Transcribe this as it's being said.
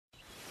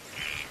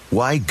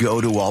Why go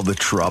to all the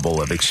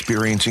trouble of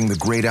experiencing the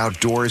great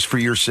outdoors for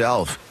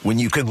yourself when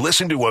you can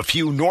listen to a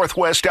few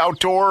Northwest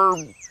outdoor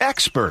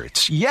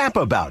experts yap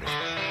about it?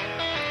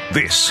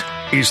 This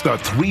is the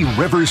Three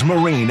Rivers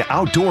Marine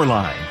Outdoor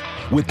Line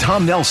with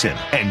Tom Nelson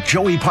and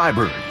Joey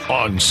Pyburn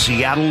on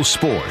Seattle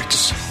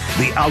Sports.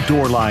 The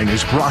Outdoor Line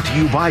is brought to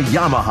you by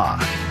Yamaha,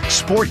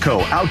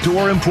 Sportco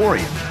Outdoor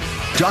Emporium,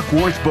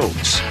 Duckworth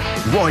Boats,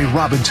 Roy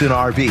Robinson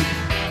RV,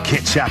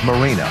 Kitsap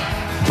Marina,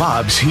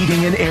 Bob's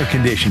Heating and Air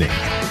Conditioning,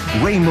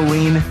 Ray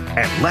Marine,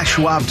 and Les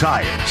Schwab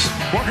Tires.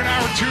 Welcome to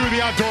Hour 2 of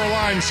the Outdoor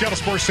Line, Seattle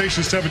Sports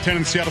Station 710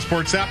 and the Seattle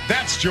Sports app.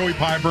 That's Joey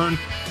Pyburn.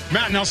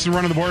 Matt Nelson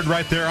running the board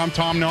right there. I'm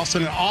Tom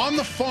Nelson. And on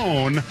the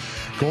phone,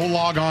 go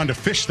log on to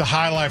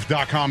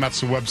fishthehighlife.com. That's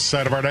the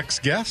website of our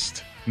next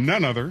guest.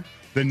 None other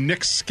than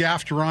Nick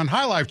Skafter on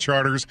High Life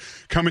Charters,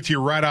 coming to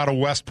you right out of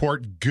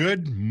Westport.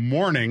 Good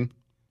morning,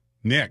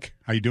 Nick.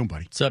 How you doing,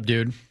 buddy? What's up,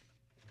 dude?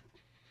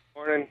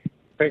 Morning.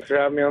 Thanks for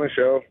having me on the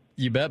show.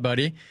 You bet,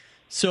 buddy.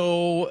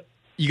 So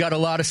you got a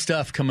lot of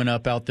stuff coming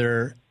up out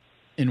there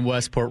in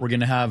Westport. We're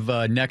going to have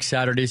next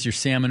Saturday's your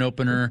salmon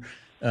opener.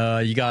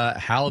 You got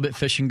halibut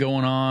fishing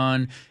going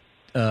on.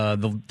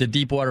 The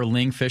deepwater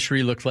ling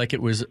fishery looked like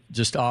it was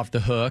just off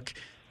the hook.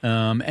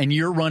 And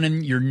you're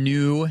running your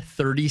new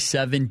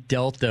 37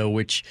 Delta,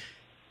 which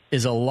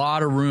is a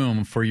lot of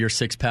room for your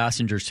 6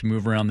 passengers to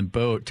move around the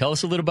boat. Tell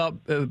us a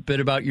bit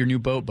about your new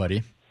boat,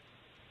 buddy.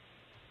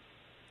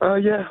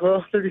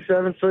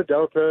 37-foot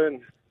Delta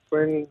and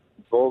twin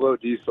Volvo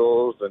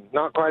diesels, and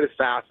not quite as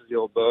fast as the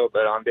old boat,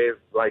 but on days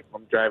like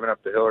I'm driving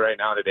up the hill right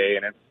now today,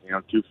 and it's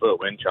 2-foot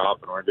wind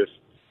chop, and we're just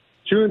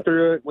chewing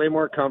through it. Way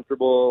more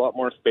comfortable, a lot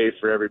more space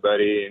for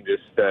everybody, and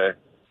just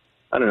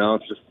I don't know,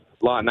 it's just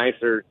a lot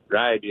nicer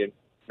ride. You're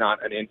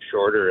not an inch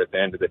shorter at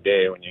the end of the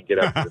day when you get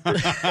up to the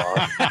fishing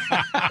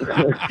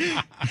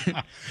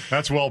spot.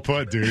 That's well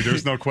put, dude.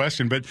 There's no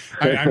question. But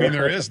I mean,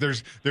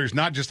 there's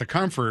not just a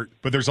comfort,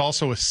 but there's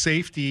also a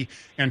safety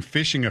and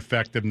fishing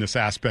effectiveness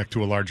aspect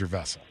to a larger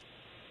vessel.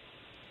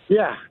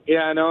 Yeah,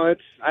 no,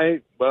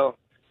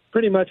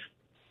 pretty much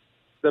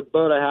the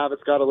boat I have,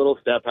 it's got a little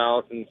step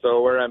house, and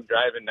so where I'm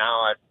driving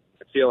now, I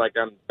feel like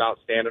I'm about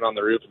standing on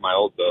the roof of my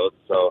old boat.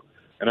 So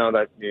I know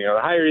that, the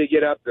higher you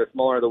get up, the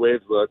smaller the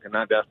waves look, and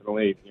that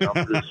definitely,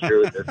 proves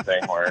true with this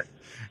thing, where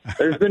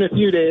there's been a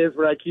few days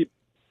where I keep,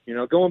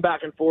 going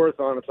back and forth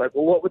on, it's like,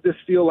 well, what would this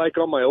feel like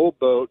on my old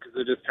boat? Because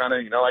it just kind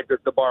of, like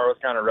the bar was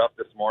kind of rough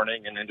this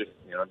morning, and then just,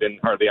 didn't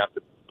hardly have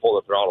to pull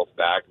the throttles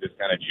back, just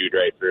kind of chewed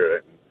right through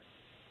it.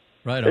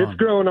 Right on. It's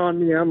growing on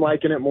me. I'm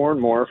liking it more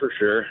and more for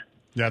sure.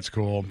 That's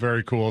cool.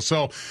 Very cool.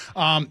 So,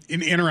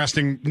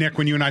 interesting, Nick,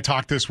 when you and I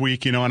talked this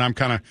week, and I'm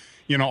kind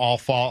of, all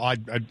fall.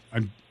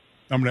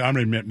 I'm going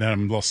to admit that I'm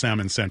a little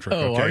salmon-centric.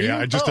 Oh, okay? Are you?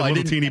 Yeah, just a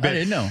little teeny bit. I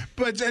didn't know.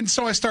 And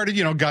so I started,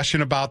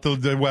 gushing about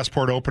the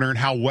Westport opener and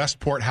how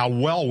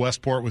well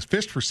Westport was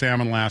fished for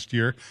salmon last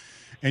year.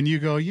 And you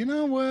go, you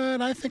know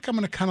what? I think I'm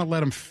going to kind of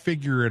let them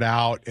figure it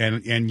out.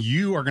 And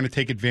you are going to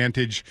take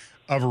advantage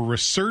of a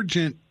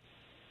resurgent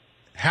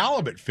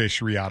halibut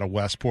fishery out of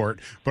Westport,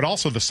 but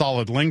also the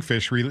solid ling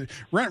fishery.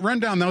 Run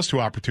down those two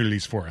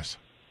opportunities for us.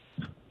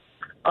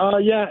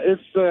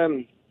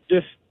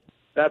 It's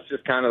that's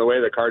just kind of the way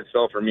the cards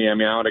fell for me. I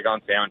mean, I would have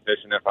gone salmon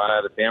fishing if I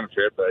had a salmon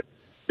trip, but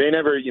they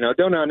never,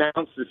 don't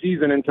announce the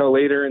season until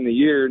later in the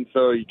year, and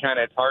so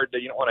it's hard to,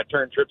 you don't want to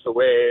turn trips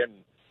away and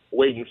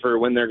waiting for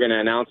when they're going to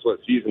announce what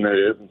season it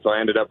is. And so I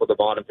ended up with a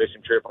bottom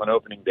fishing trip on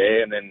opening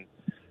day, and then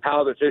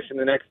halibut fishing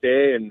the next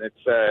day, and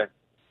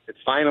it's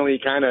finally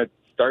kind of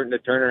starting to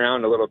turn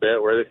around a little bit,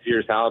 where this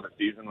year's halibut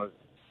season was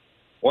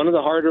one of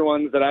the harder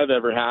ones that I've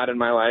ever had in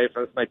my life.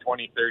 It's my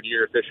 23rd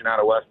year fishing out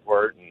of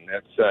Westport, and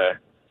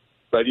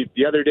but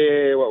the other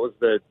day, what was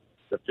the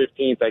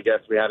 15th, I guess,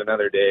 we had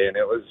another day, and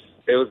it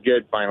was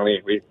good finally.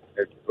 It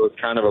was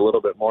kind of a little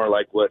bit more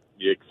like what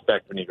you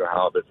expect when you go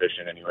halibut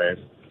fishing anyways.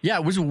 Yeah,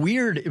 it was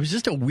weird. It was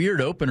just a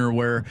weird opener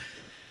where,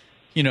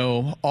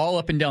 all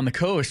up and down the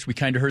coast, we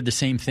kind of heard the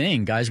same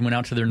thing. Guys went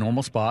out to their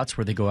normal spots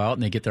where they go out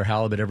and they get their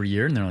halibut every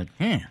year, and they're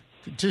like,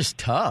 just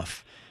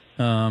tough.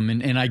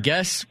 And I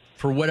guess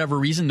for whatever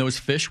reason, those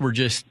fish were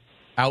just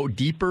out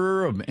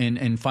deeper,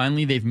 and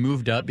finally they've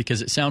moved up,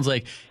 because it sounds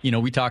like,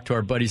 we talked to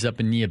our buddies up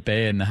in Nia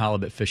Bay, and the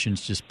halibut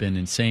fishing's just been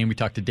insane. We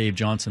talked to Dave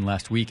Johnson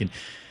last week,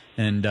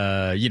 and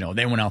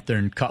they went out there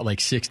and caught like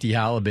 60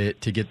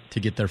 halibut to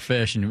get their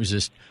fish, and it was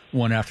just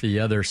one after the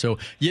other. So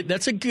yeah,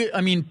 that's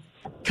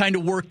kind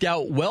of worked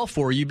out well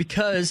for you,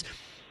 because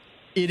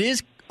it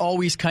is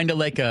always kind of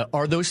like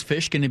are those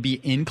fish going to be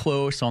in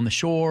close on the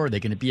shore? Are they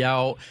going to be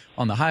out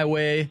on the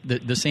highway,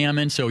 the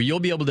salmon? So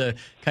you'll be able to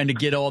kind of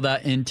get all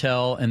that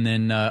intel, and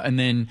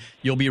then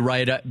you'll be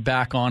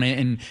back on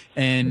it.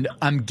 And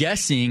I'm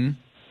guessing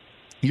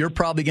you're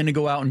probably going to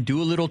go out and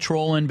do a little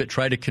trolling, but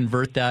try to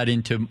convert that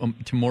into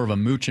to more of a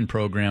mooching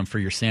program for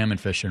your salmon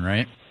fishing,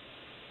 right?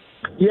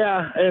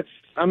 Yeah,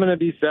 I'm going to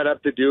be set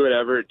up to do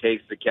whatever it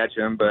takes to catch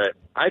them, but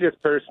I just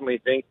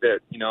personally think that,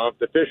 if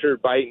the fish are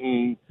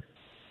biting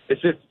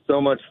it's just so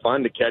much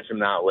fun to catch them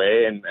that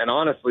way. And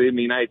honestly, I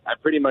mean, I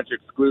pretty much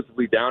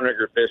exclusively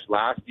downrigger fished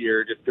last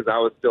year just because I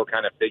was still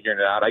kind of figuring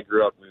it out. I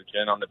grew up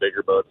mooching on the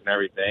bigger boats and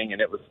everything,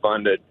 and it was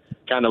fun to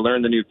kind of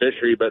learn the new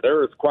fishery. But there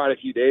was quite a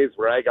few days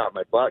where I got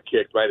my butt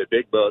kicked by the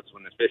big boats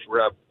when the fish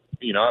were up,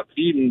 up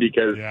feeding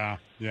because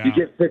you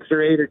get 6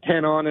 or 8 or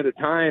 10 on at a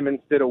time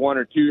instead of 1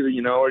 or 2, or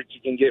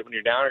you can get when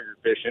you're downrigger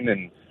fishing.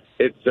 And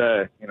it's,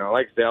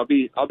 like I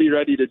say, I'll be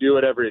ready to do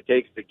whatever it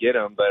takes to get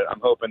them, but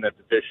I'm hoping that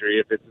the fishery,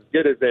 if it's as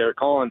good as they're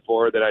calling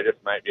for, that I just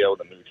might be able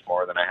to mooch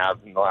more than I have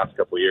in the last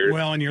couple of years.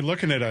 Well, and you're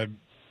looking at a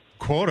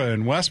quota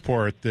in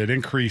Westport that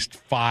increased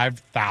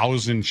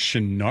 5,000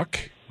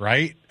 Chinook,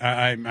 right?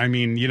 I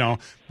mean,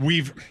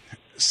 we've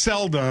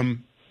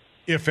seldom,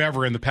 if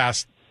ever, in the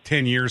past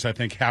 10 years, I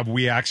think, have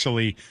we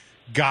actually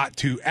got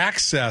to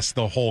access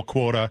the whole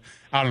quota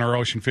out in our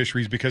ocean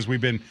fisheries because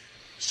we've been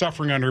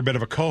suffering under a bit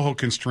of a coho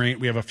constraint.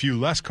 We have a few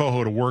less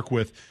coho to work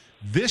with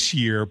this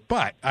year,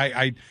 but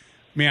I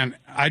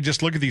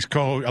just look at these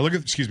coho. I look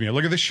at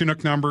the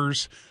Chinook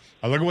numbers.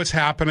 I look at what's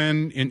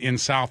happening in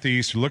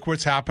Southeast. Look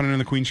what's happening in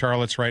the Queen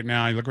Charlottes right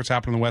now. You look what's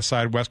happening on the west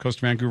side, west coast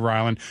of Vancouver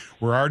Island.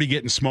 We're already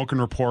getting smoking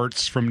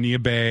reports from Nia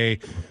Bay.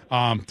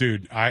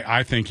 Dude,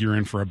 I think you're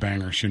in for a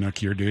banger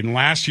Chinook year, dude. And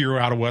last year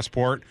out of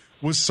Westport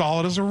was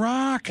solid as a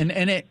rock. And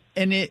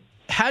it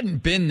hadn't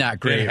been that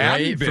great,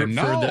 right? For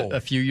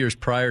a few years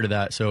prior to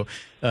that. So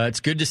it's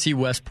good to see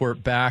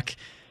Westport back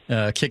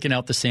kicking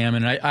out the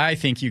salmon. I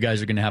think you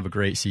guys are going to have a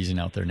great season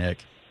out there,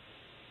 Nick.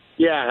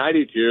 Yeah, I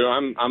do too.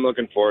 I'm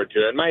looking forward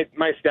to it.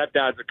 My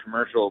stepdad's a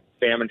commercial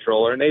salmon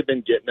troller, and they've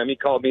been getting them. He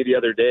called me the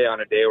other day on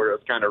a day where it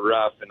was kind of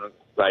rough, and was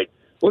like,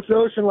 "What's the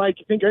ocean like?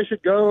 You think I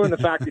should go?" And the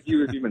fact that he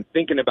was even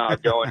thinking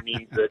about going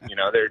means that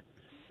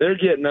they're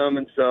getting them,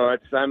 and so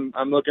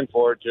I'm looking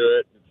forward to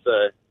it.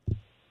 It's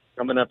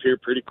coming up here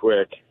pretty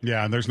quick.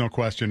 Yeah, there's no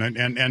question.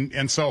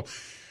 And so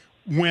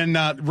when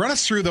run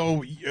us through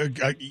though,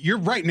 you're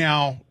right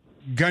now,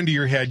 gun to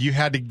your head, you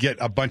had to get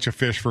a bunch of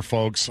fish for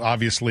folks.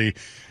 Obviously,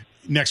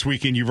 next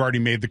weekend you've already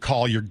made the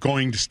call. You're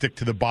going to stick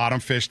to the bottom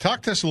fish.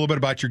 Talk to us a little bit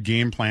about your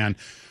game plan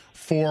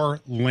for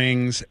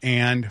lings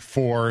and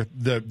for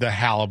the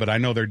halibut. I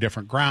know they're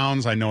different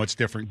grounds. I know it's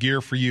different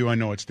gear for you. I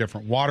know it's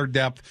different water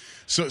depth.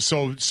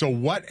 So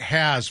what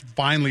has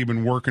finally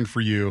been working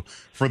for you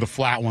for the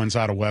flat ones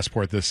out of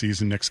Westport this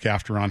season? Nick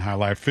Skafter on High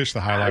Life,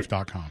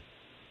 fishthehighlife.com.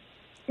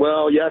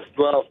 Well,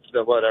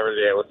 whatever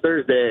day it was,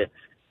 Thursday,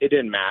 it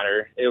didn't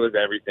matter. It was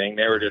everything.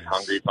 They were just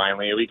hungry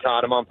finally. We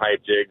caught them on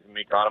pipe jigs, and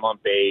we caught them on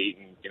bait,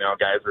 and,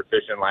 guys were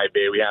fishing live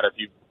bait. We had a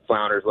few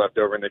flounders left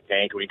over in the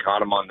tank, and we caught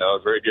them on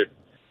those.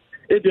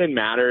 It didn't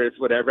matter. It's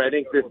whatever. I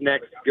think this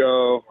next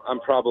go, I'm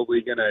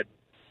probably going to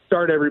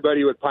start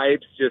everybody with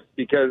pipes just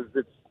because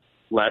it's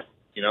less,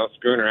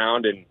 screwing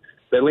around. And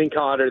the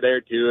lingcod are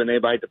there too, and they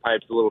bite the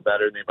pipes a little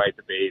better than they bite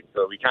the bait.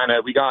 So we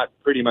got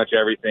pretty much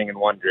everything in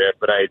one drift.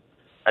 But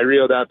I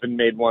reeled up and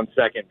made one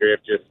second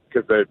drift just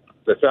because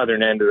the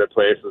southern end of the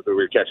place was that we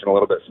were catching a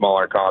little bit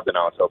smaller cod than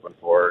I was hoping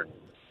for.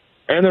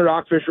 And the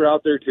rockfish were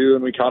out there too,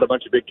 and we caught a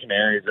bunch of big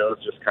canaries. It was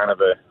just kind of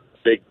a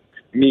big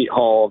meat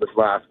haul this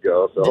last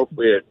go. So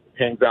hopefully it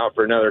hangs out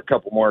for another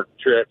couple more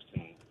trips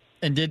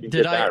and did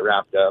that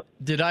wrapped up.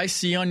 Did I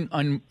see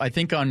on I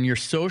think on your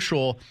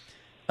social,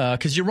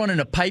 because you're running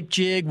a pipe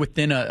jig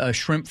within a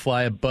shrimp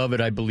fly above it,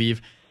 I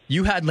believe,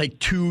 you had like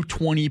 2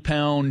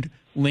 20-pound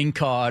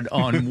lingcod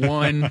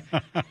on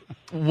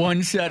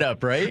one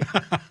setup, right?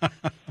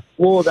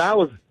 Well,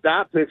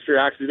 that picture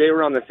actually, they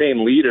were on the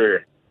same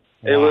leader.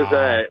 Wow. It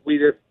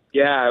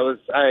was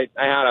I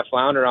had a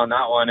flounder on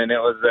that one, and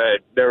there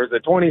was a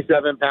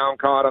 27-pound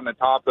cod on the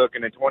top hook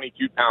and a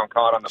 22-pound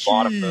cod on the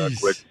bottom hook,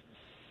 which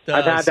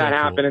I've had that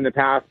happen in the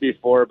past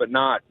before, but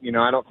not,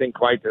 I don't think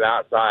quite to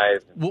that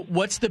size.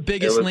 What's the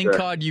biggest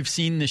lingcod you've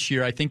seen this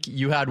year? I think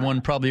you had one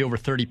probably over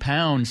 30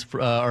 pounds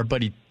our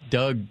buddy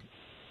Doug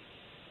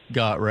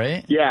got,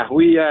 right? Yeah,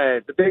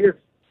 the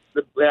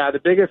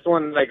biggest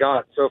one that I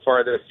got so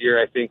far this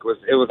year, I think was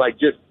like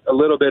just a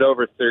little bit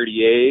over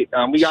 38.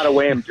 We got to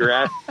weigh him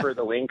dressed for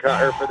the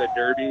lingcod or for the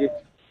derby,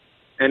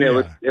 and it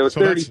was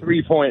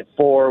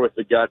 33.4 with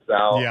the guts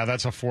out. Yeah,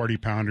 that's a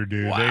 40-pounder,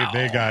 dude. Wow.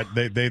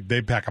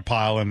 They pack a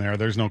pile in there.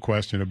 There's no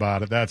question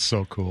about it. That's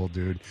so cool,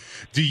 dude.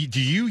 Do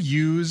you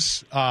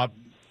use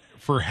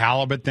for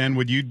halibut then?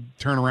 Would you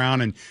turn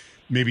around and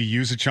maybe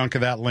use a chunk of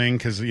that ling?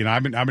 Because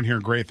I've been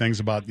hearing great things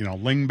about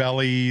ling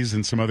bellies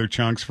and some other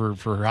chunks for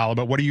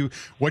halibut.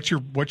 What's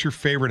your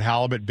favorite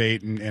halibut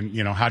bait,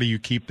 and how do you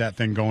keep that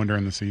thing going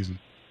during the season?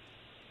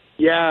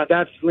 Yeah,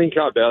 that's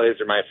lingcod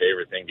bellies are my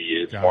favorite thing to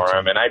use for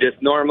them, and I'll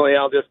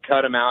just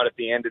cut them out at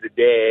the end of the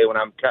day when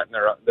I'm cutting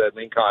the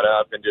lingcod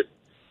up and just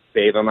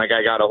save them. Like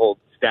I got a whole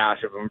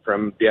stash of them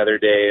from the other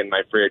day in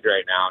my fridge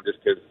right now,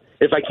 just because.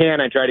 If I can,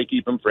 I try to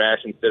keep them fresh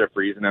instead of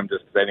freezing them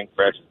just because I think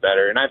fresh is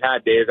better. And I've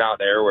had days out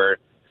there where,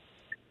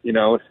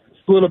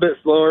 it's a little bit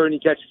slower and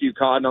you catch a few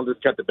cod, and I'll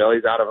just cut the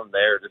bellies out of them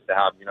there just to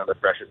have, the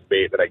freshest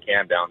bait that I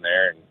can down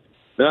there. And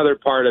another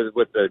part of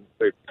with the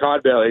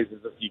cod bellies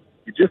is you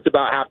just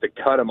about have to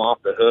cut them off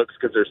the hooks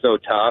because they're so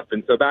tough.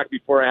 And so back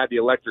before I had the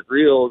electric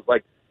reels,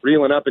 like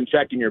reeling up and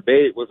checking your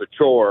bait was a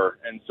chore.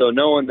 And so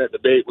knowing that the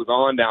bait was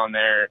on down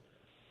there,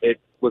 it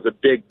was a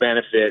big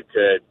benefit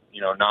to,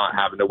 not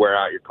having to wear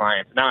out your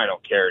clients. Now I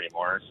don't care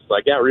anymore. It's just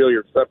like, reel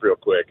your stuff real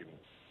quick. And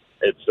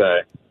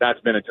it's that's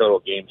been a total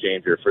game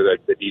changer for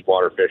the deep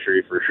water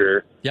fishery for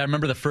sure. Yeah, I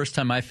remember the first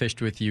time I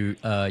fished with you,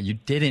 you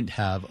didn't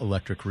have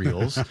electric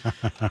reels.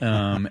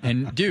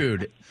 And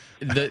dude,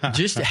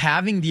 just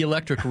having the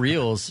electric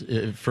reels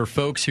for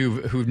folks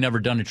who've never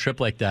done a trip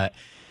like that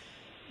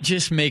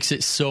just makes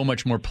it so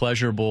much more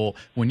pleasurable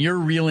when you're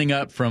reeling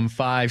up from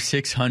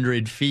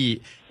 500-600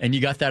 feet and you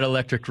got that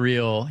electric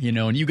reel,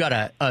 and you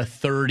got a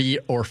 30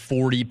 or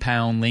 40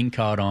 pound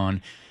lingcod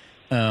on.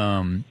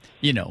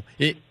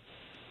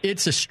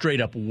 It's a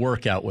straight up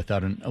workout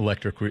without an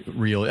electric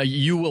reel.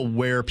 You will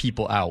wear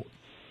people out.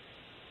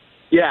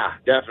 Yeah,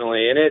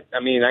 definitely. And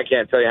I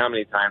can't tell you how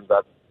many times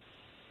I've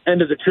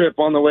ended the trip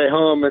on the way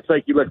home. It's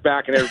like you look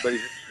back and everybody's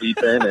just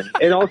sleeping. And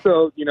it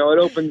also, it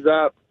opens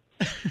up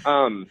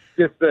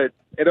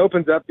it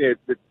opens up the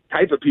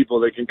type of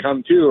people that can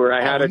come too. Or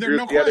I had a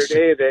group the other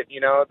day that,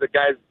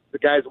 the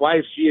guy's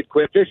wife, she had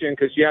quit fishing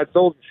because she had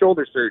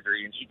shoulder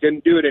surgery and she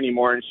couldn't do it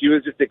anymore. And she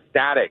was just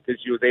ecstatic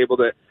because she was able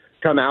to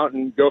come out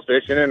and go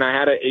fishing. And I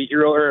had an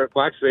 8-year-old,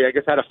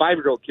 had a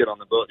 5-year-old kid on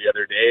the boat the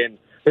other day, and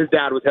his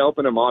dad was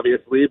helping him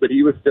obviously, but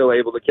he was still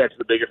able to catch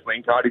the biggest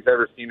lingcod he's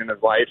ever seen in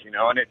his life, and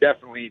it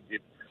definitely,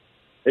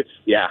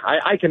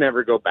 I can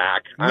never go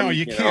back. No,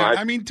 you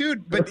can't.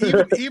 Dude, but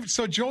even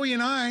so, Joey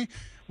and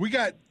we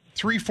got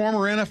 3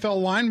 former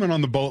NFL linemen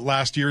on the boat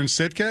last year in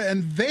Sitka,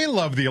 and they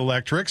love the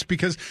electrics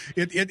because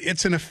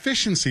it's an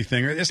efficiency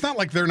thing. It's not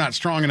like they're not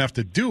strong enough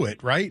to do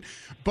it, right?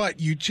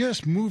 But you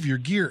just move your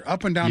gear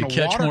up and down the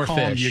water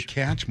column, you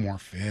catch more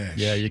fish.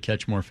 Yeah, you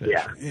catch more fish.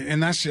 Yeah.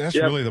 And that's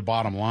really the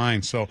bottom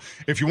line. So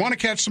if you want to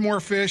catch some more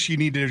fish, you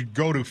need to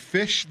go to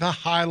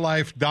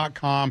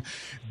fishthehighlife.com.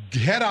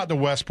 Head out to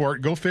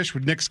Westport. Go fish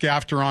with Nick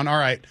Skafteron. All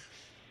right.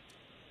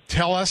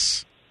 Tell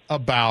us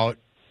about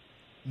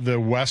the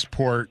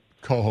Westport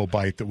coho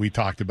bite that we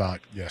talked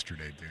about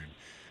yesterday, dude.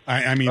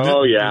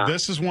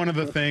 This is one of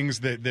the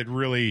things that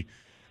really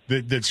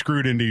that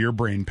screwed into your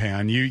brain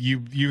pan.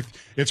 You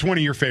it's one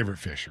of your favorite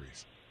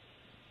fisheries.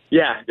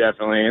 Yeah,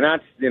 definitely. And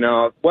that's,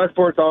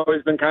 Westport's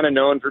always been kind of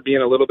known for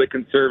being a little bit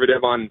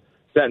conservative on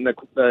setting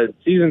the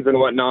seasons and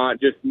whatnot,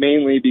 just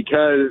mainly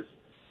because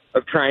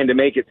of trying to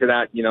make it to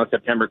that,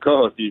 September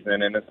coho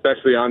season. And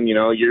especially on,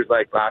 years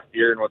like last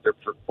year and what they're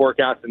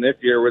forecasting this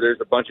year where there's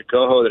a bunch of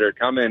coho that are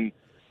coming.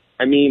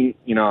 I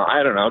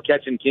don't know,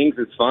 catching kings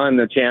is fun,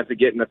 the chance of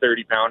getting a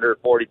 30-pounder,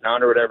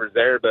 40-pounder, whatever's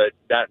there. But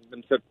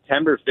them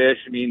September fish,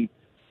 we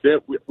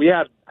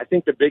had, I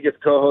think the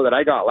biggest coho that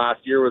I got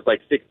last year was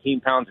like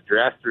 16 pounds of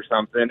dressed or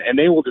something, and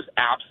they will just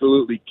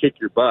absolutely kick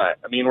your butt.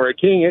 Where a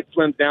king, it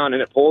swims down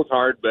and it pulls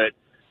hard, but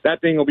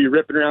that thing will be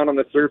ripping around on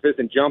the surface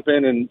and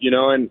jumping, and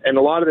and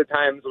a lot of the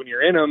times when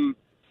you're in them,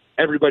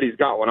 everybody's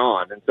got one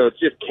on, and so it's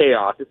just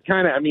chaos. It's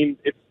kind of,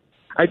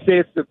 I'd say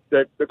it's the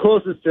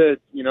closest to,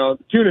 the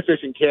tuna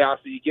fishing chaos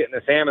that you get in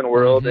the salmon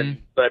world. Mm-hmm.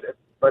 But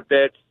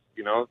that's,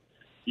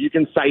 you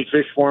can sight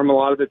fish for them a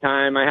lot of the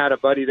time. I had a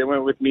buddy that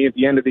went with me at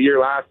the end of the year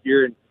last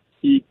year, and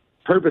he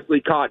purposely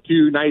caught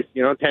 2 nice,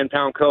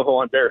 10-pound coho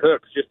on bare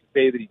hooks just to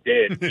say that he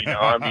did,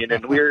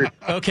 and we're...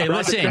 Okay,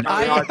 listen,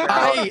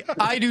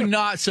 I do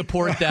not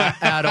support that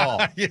at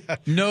all.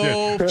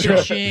 No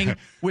fishing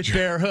with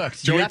bare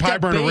hooks. Joey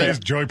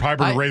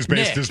Pyburn, raised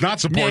base, does not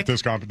support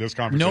this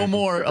conversation. No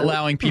more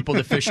allowing people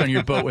to fish on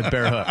your boat with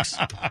bare hooks.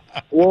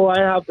 Well, I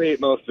have bait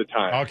most of the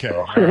time. Okay,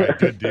 so. All right,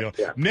 good deal.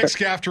 Yeah. Nick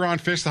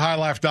Skafteron,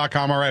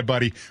 fishthehighlife.com. All right,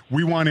 buddy,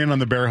 we want in on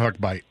the bear hook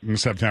bite in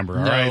September.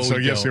 All right, so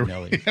yes,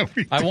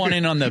 I want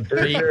in on the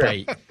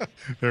bait.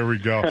 There we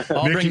go.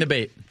 I'll bring the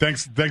bait.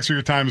 Thanks for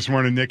your time this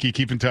morning, Nicky.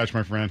 Keep in touch,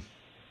 my friend.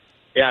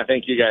 Yeah,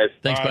 thank you, guys.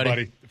 Thanks,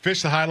 buddy.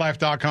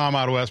 FishTheHighLife.com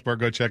out of Westport.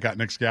 Go check out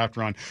Nick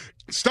Skafteron.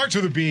 Starts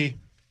with a B.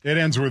 It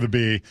ends with a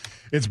B.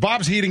 It's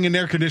Bob's Heating and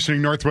Air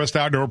Conditioning Northwest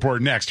Outdoor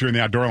Report next here in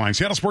the Outdoor Line.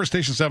 Seattle Sports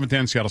Station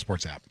 710, Seattle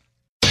Sports app.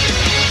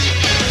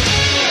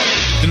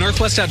 The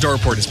Northwest Outdoor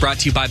Report is brought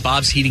to you by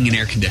Bob's Heating and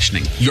Air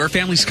Conditioning. Your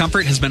family's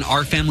comfort has been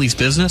our family's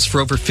business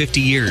for over 50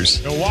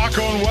 years.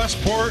 Milwaukee and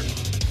Westport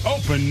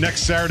open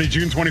next Saturday,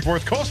 June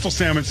 24th. Coastal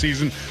salmon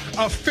season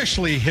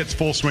officially hits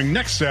full swing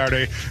next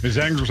Saturday as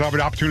anglers have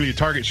an opportunity to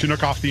target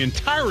Chinook off the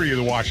entirety of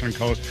the Washington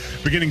coast.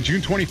 Beginning June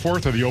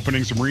 24th are the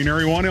openings of Marine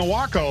Area 1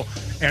 Ilwaco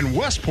and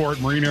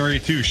Westport Marine Area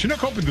 2.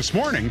 Chinook opened this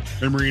morning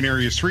in Marine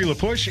Areas 3, La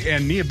Push,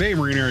 and Nia Bay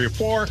Marine Area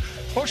 4.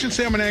 Ocean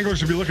salmon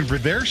anglers will be looking for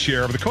their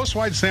share of the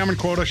coastwide salmon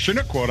quota,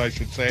 Chinook quota, I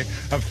should say,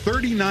 of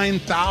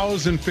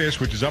 39,000 fish,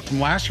 which is up from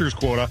last year's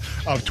quota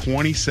of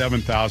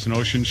 27,000.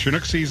 Ocean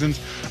Chinook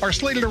seasons are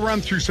slated to run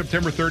through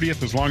September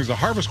 30th. As long as the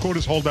harvest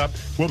quotas hold up,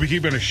 we'll be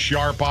keeping a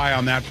sharp eye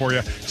on that for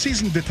you.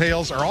 Season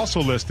details are also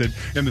listed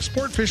in the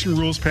Sport Fishing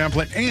Rules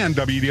pamphlet and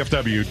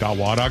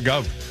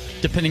wdfw.wa.gov.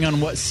 Depending on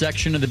what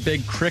section of the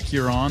big creek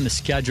you're on, the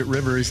Skagit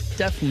River is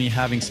definitely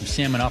having some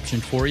salmon option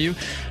for you.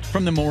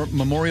 From the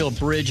Memorial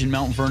Bridge in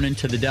Mount Vernon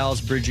to the Dallas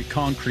Bridge at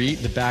Concrete,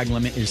 the bag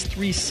limit is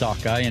 3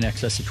 sockeye in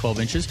excess of 12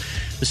 inches.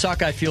 The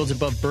sockeye fields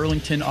above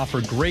Burlington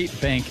offer great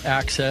bank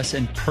access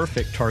and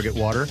perfect target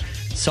water.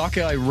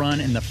 Sockeye run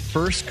in the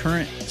first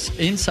current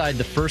inside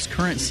the first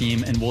current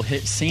seam and will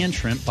hit sand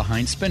shrimp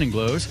behind spinning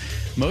glows.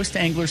 Most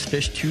anglers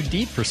fish too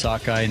deep for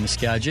sockeye in the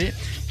Skagit.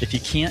 If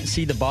you can't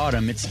see the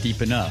bottom, it's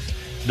deep enough.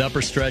 The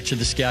upper stretch of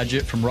the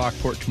Skagit from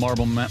Rockport to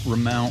Marble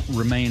Mount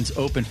remains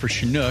open for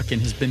Chinook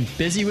and has been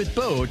busy with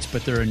boats,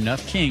 but there are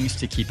enough kings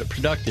to keep it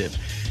productive.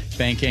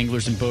 Bank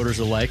anglers and boaters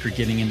alike are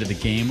getting into the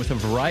game with a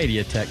variety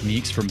of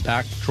techniques, from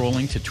back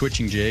trolling to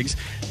twitching jigs.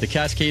 The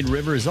Cascade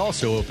River is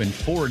also open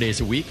 4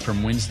 days a week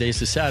from Wednesdays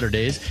to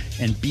Saturdays,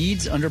 and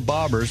beads under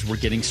bobbers were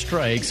getting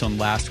strikes on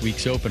last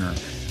week's opener.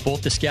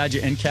 Both the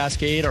Skagit and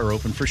Cascade are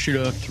open for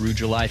Chinook through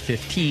July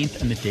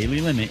 15th, and the daily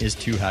limit is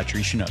 2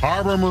 hatchery Chinook.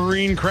 Harbor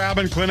Marine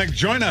Crabbing Clinic.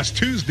 Join us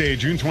Tuesday,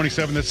 June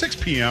 27th at 6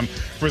 p.m.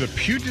 for the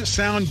Puget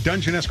Sound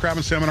Dungeness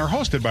Crabbing Seminar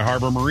hosted by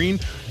Harbor Marine,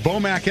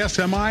 Bomac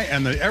SMI,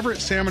 and the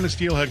Everett Salmon and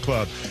Steelhead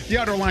Club. The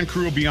Outdoor Line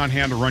crew will be on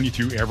hand to run you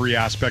through every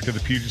aspect of the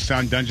Puget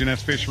Sound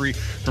Dungeness fishery,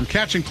 from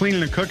catching,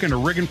 cleaning, and cooking to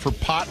rigging for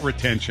pot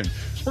retention.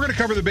 We're going to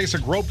cover the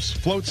basic ropes,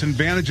 floats, and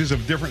advantages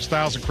of different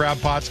styles of crab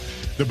pots.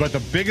 But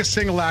the biggest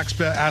single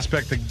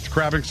aspect of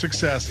crabbing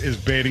success is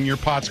baiting your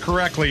pots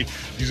correctly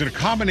using a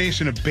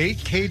combination of bait,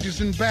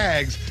 cages, and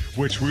bags,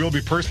 which we will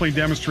be personally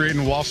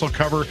demonstrating. We'll also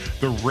cover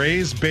the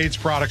raised baits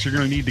products you're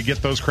going to need to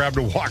get those crab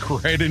to walk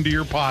right into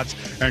your pots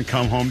and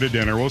come home to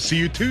dinner. We'll see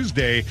you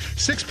Tuesday,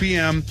 6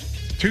 p.m.,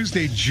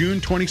 Tuesday,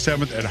 June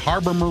 27th at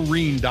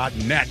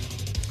harbormarine.net.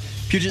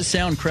 Puget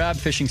Sound crab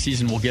fishing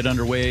season will get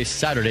underway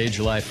Saturday,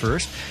 July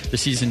 1st. The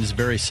season is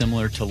very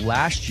similar to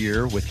last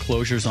year, with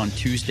closures on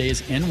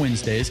Tuesdays and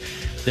Wednesdays.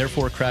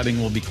 Therefore, crabbing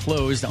will be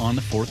closed on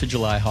the 4th of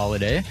July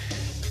holiday.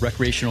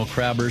 Recreational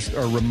crabbers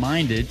are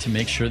reminded to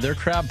make sure their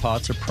crab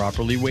pots are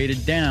properly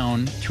weighted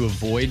down to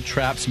avoid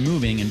traps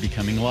moving and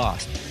becoming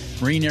lost.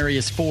 Marine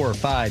areas 4,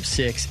 5,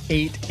 6,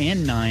 8,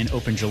 and 9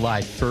 open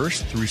July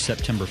 1st through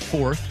September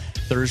 4th,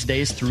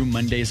 Thursdays through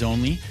Mondays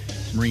only.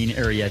 Marine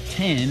Area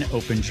 10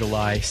 open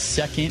July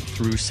 2nd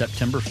through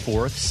September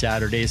 4th,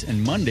 Saturdays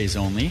and Mondays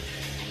only.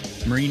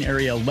 Marine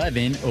Area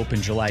 11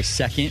 open July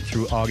 2nd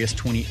through August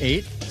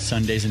 28th,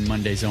 Sundays and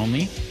Mondays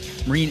only.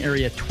 Marine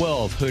Area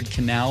 12, Hood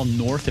Canal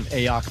north of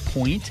Ayoc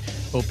Point,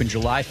 open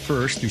July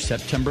 1st through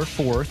September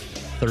 4th,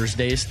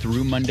 Thursdays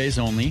through Mondays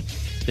only.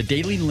 The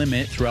daily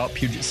limit throughout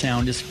Puget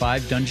Sound is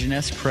 5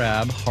 Dungeness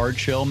crab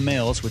hardshell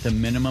males with a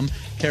minimum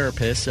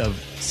carapace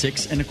of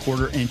 6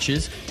 1/4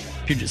 inches.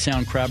 Puget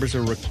Sound crabbers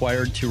are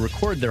required to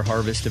record their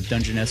harvest of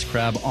Dungeness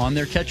crab on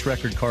their catch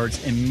record cards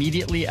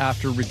immediately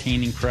after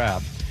retaining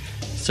crab.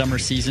 Summer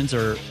seasons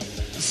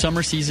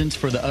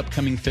for the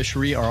upcoming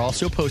fishery are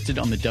also posted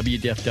on the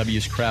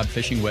WDFW's crab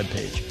fishing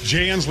webpage.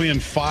 Jay Inslee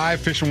and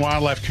 5 Fish and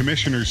Wildlife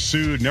commissioners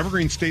sued an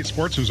Evergreen State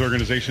Sportsman's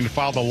Organization to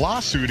file the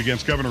lawsuit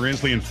against Governor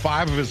Inslee and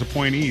 5 of his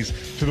appointees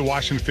to the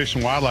Washington Fish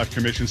and Wildlife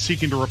Commission,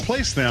 seeking to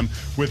replace them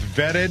with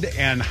vetted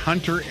and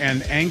hunter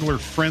and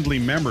angler-friendly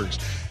members.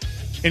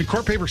 In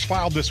court papers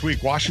filed this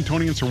week,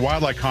 Washingtonians for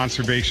Wildlife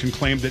Conservation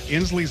claimed that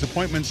Inslee's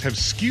appointments have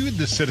skewed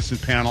the citizen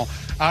panel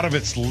out of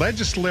its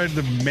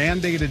legislative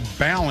mandated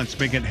balance,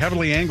 making it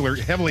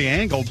heavily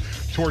angled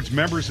towards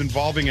members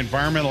involving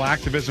environmental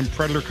activism,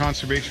 predator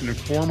conservation, and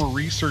former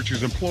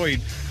researchers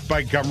employed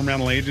by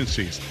governmental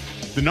agencies.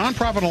 The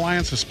nonprofit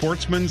Alliance of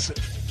Sportsmen's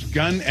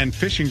Gun and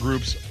Fishing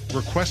Groups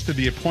requested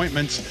the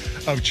appointments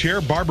of Chair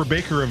Barbara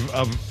Baker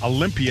of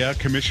Olympia,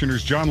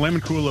 Commissioners John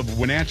Lemoncool of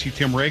Wenatchee,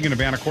 Tim Reagan of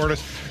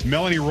Anacortes,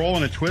 Melanie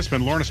Rowland of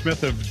Twistman, Lorna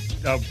Smith of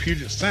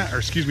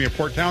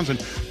Port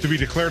Townsend to be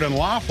declared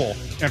unlawful,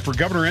 and for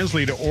Governor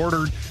Inslee to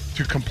order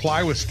to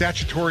comply with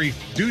statutory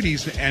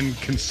duties and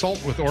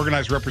consult with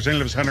organized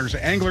representatives, hunters,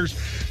 and anglers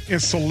in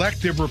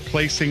selective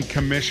replacing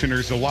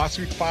commissioners. The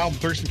lawsuit filed in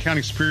Thurston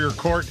County Superior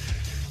Court,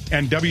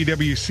 and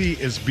WWC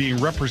is being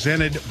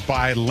represented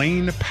by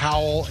Lane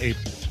Powell, a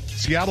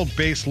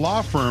Seattle-based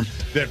law firm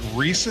that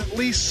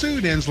recently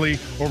sued Inslee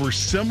over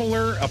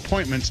similar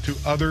appointments to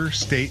other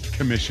state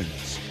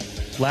commissions.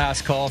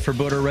 Last call for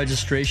voter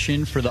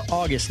registration for the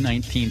August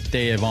 19th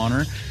Day of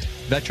Honor.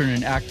 Veteran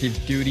and active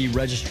duty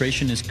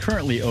registration is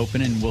currently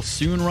open and will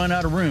soon run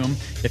out of room.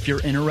 If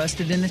you're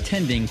interested in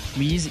attending,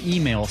 please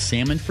email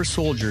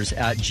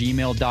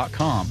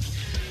salmonforsoldiers@gmail.com.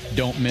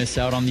 Don't miss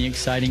out on the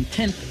exciting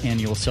 10th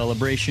annual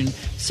celebration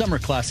Summer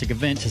Classic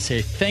event to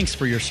say thanks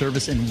for your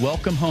service and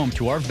welcome home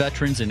to our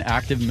veterans and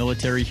active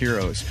military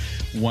heroes.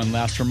 One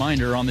last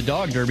reminder on the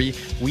Dog Derby,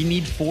 we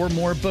need 4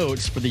 more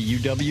boats for the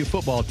UW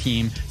football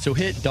team, so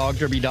hit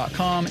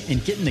dogderby.com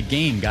and get in the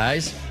game,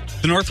 guys.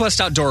 The Northwest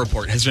Outdoor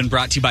Report has been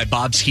brought to you by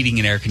Bob's Heating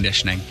and Air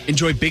Conditioning.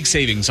 Enjoy big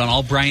savings on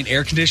all Bryant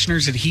air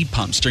conditioners and heat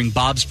pumps during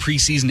Bob's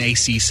preseason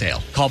AC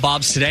sale. Call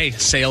Bob's today.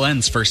 Sale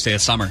ends first day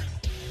of summer.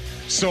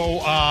 So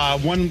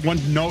one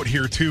note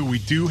here, too. We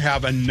do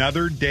have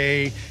another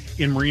day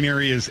in marine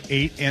areas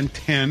 8 and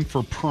 10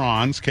 for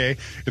prawns. Okay,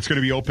 it's going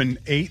to be open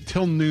 8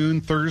 till noon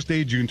this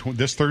Thursday, June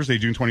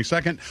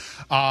 22nd.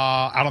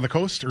 Out on the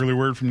coast, early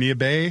word from Nia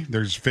Bay.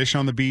 There's fish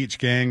on the beach,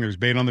 gang. There's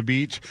bait on the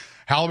beach.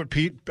 Halibut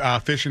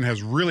fishing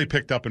has really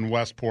picked up in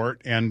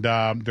Westport, and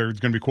there's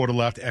going to be quota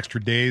left,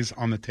 extra days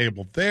on the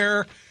table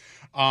there.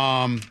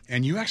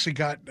 And you actually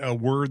got a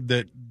word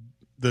that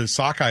the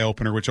sockeye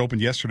opener, which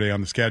opened yesterday on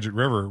the Skagit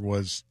River,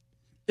 was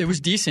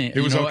decent.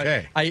 It was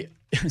okay.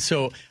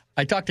 So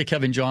I talked to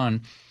Kevin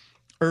John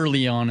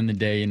early on in the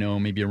day,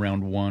 maybe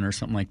around 1 or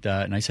something like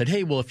that, and I said,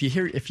 hey, well, if you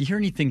hear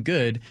anything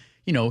good,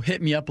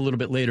 hit me up a little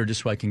bit later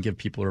just so I can give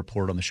people a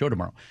report on the show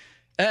tomorrow.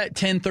 At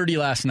 10:30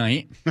 last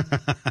night,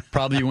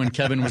 probably when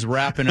Kevin was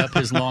wrapping up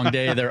his long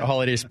day there at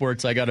Holiday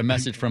Sports, I got a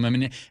message from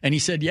him, and he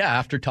said, yeah,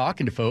 after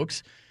talking to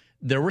folks,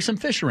 there were some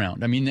fish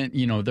around. I mean,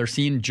 they're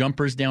seeing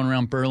jumpers down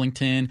around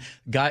Burlington.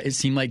 It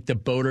seemed like the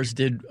boaters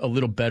did a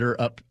little better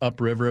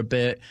upriver a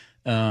bit.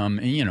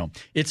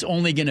 It's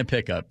only going to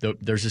pick up.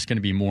 There's just going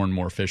to be more and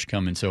more fish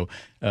coming. So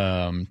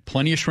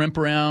plenty of shrimp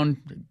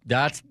around.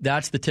 That's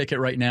the ticket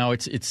right now.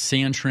 It's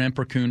sand shrimp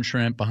or coon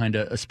shrimp behind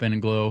a spin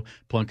and glow.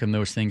 Plunk them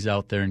those things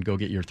out there and go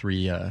get your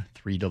three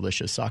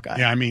delicious sockeye.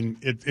 Yeah, I mean,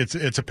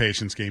 it's a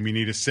patience game. You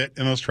need to sit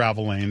in those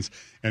travel lanes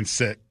and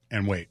sit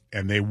and wait,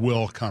 and they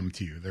will come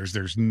to you.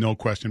 There's no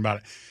question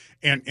about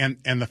it.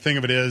 And the thing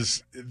of it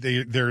is,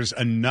 there's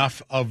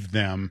enough of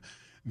them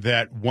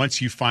that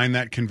once you find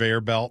that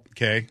conveyor belt,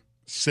 okay,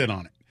 sit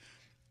on it.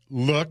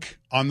 Look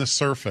on the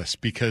surface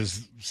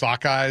because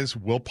sockeyes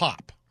will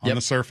pop on the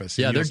surface.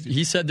 Yeah,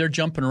 he said they're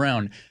jumping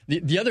around.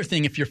 The other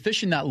thing, if you're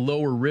fishing that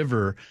lower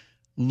river,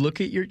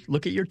 look at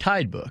your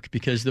tide book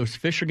because those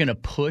fish are going to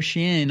push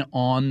in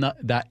on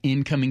that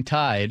incoming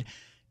tide.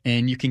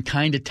 And you can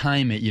kind of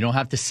time it. You don't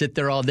have to sit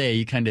there all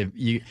day.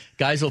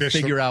 Guys will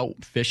figure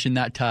out fishing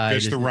that tide.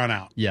 Fish the run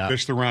out. Yeah.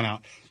 Fish the run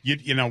out.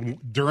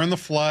 During the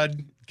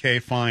flood, okay,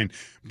 fine.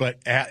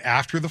 But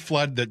after the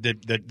flood,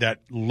 that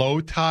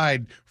low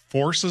tide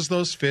forces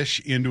those fish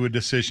into a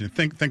decision.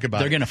 Think about it.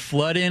 They're going to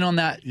flood in on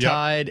that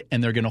tide,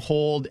 and they're going to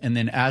hold. And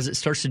then as it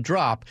starts to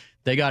drop,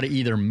 they got to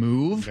either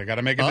move. They got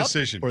to make a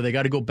decision, or they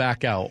got to go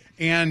back out.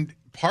 And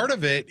part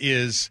of it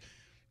is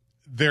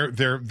their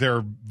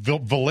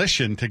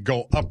volition to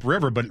go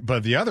upriver,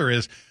 but the other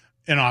is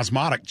an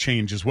osmotic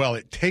change as well.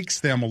 It takes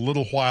them a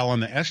little while in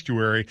the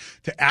estuary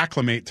to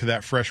acclimate to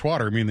that fresh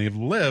water. I mean, they've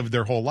lived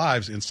their whole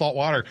lives in salt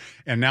water,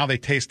 and now they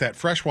taste that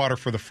fresh water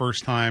for the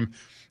first time.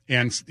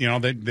 And,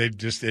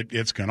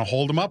 it's going to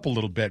hold them up a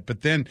little bit.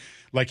 But then,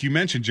 like you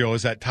mentioned, Joe,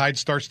 as that tide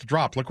starts to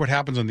drop, look what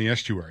happens on the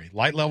estuary.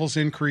 Light levels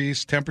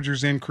increase,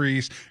 temperatures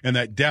increase, and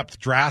that depth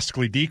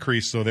drastically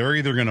decrease. So they're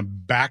either going to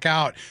back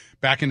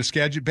into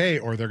Skagit Bay,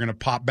 or they're going to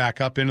pop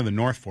back up into the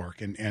North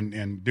Fork.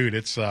 And dude,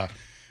 it's going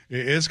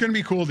to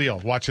be a cool deal.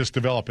 Watch this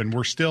develop. And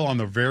we're still on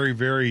the very,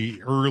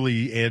 very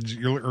early edge.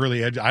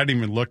 I didn't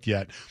even look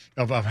yet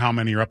of how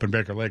many are up in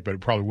Baker Lake, but it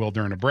probably will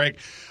during a break.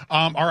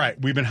 All right.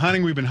 We've been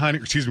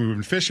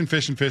fishing.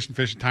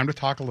 Time to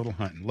talk a little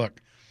hunting.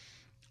 Look,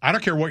 I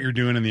don't care what you're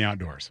doing in the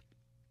outdoors.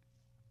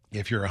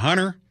 If you're a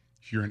hunter,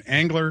 if you're an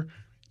angler,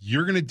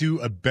 you're going to do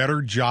a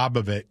better job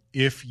of it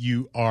if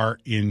you are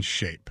in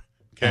shape.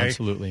 Okay?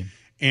 Absolutely.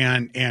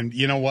 And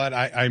you know what?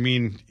 I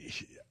mean,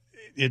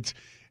 it's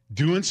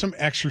doing some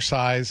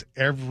exercise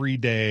every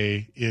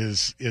day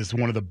is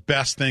one of the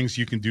best things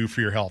you can do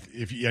for your health.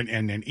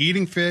 And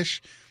eating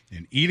fish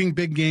and eating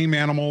big game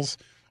animals,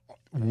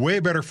 way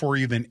better for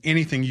you than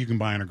anything you can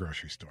buy in a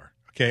grocery store.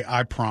 Okay,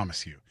 I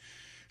promise you.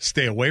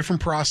 Stay away from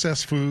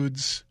processed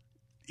foods.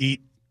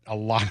 Eat a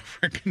lot of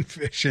freaking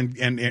fish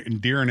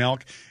and deer and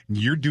elk. And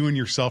you're doing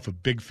yourself a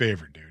big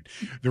favor, dude.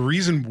 The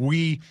reason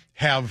we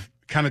have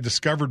kind of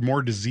discovered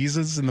more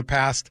diseases in the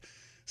past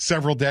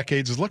several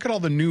decades is look at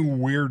all the new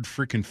weird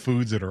freaking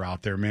foods that are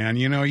out there, man.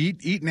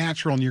 Eat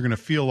natural and you're going to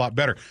feel a lot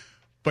better,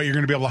 but you're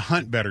going to be able to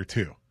hunt better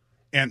too.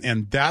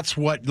 And that's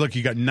what, look,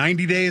 you got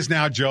 90 days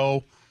now,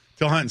 Joe,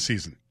 till hunting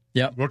season.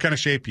 Yep. What kind of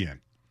shape you in?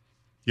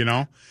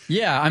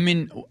 Yeah, I'm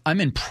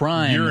in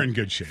prime. You're in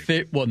good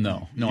shape.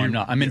 No, I'm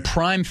not. I'm in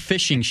prime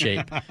fishing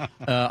shape.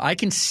 I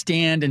can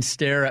stand and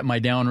stare at my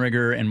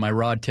downrigger and my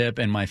rod tip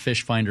and my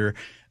fish finder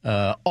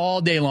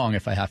all day long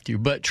if I have to.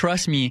 But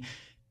trust me,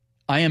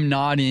 I am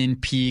not in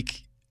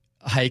peak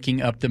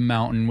hiking up the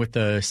mountain with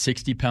a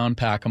 60-pound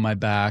pack on my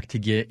back to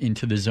get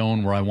into the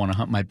zone where I want to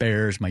hunt my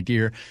bears, my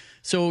deer.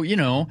 So,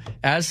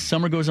 as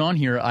summer goes on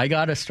here, I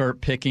got to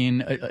start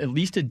picking at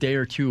least a day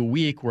or two a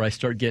week where I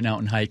start getting out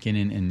and hiking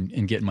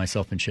and getting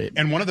myself in shape.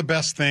 And one of the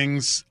best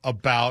things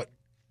about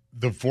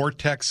the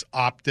Vortex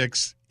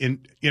Optics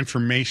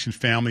information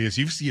family is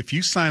if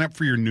you sign up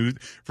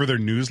for their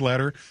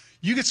newsletter,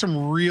 you get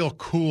some real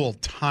cool,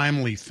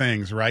 timely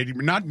things, right?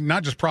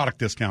 Not just product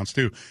discounts,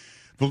 too.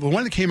 The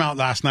one that came out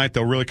last night,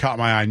 though, really caught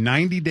my eye.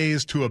 90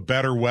 days to a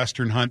better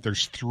Western hunt.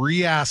 There's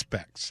 3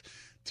 aspects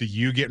to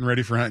you getting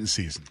ready for hunting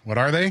season. What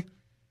are they?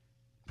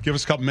 Give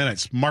us a couple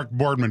minutes. Mark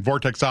Boardman,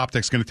 Vortex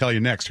Optics, going to tell you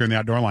next here in the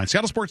Outdoor Line.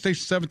 Seattle Sports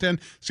Station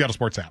 710, Seattle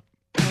Sports app.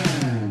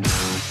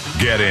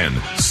 Get in,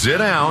 sit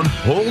down,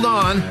 hold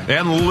on,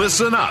 and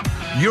listen up.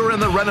 You're in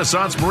the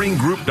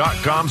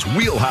RenaissanceMarineGroup.com's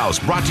wheelhouse,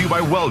 brought to you by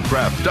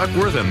Weldcraft,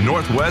 Duckworth, and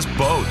Northwest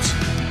Boats.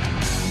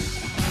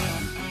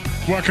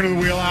 Welcome to the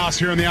wheelhouse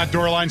here on the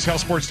Outdoor Line, Seattle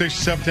Sports Station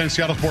 710,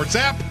 Seattle Sports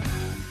app.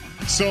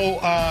 So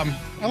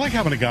I like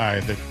having a guy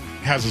that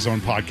has his own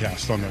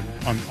podcast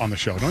on the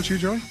show, don't you,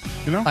 Joey?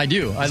 You know, I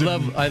do.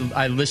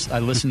 I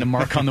listen to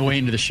Mark on the way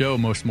into the show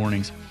most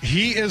mornings.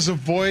 He is a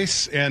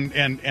voice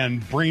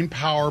and brain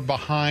power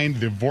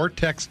behind the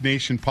Vortex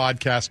Nation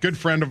podcast. Good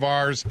friend of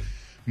ours,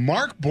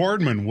 Mark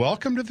Boardman.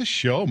 Welcome to the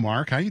show,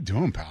 Mark. How you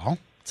doing, pal?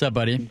 What's up,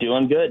 buddy?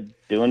 Doing good.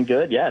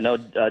 Yeah, no,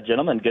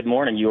 gentlemen, good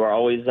morning. You are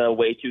always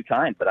way too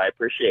kind, but I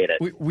appreciate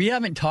it. We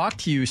haven't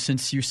talked to you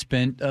since you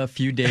spent a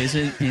few days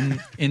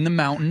in the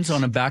mountains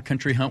on a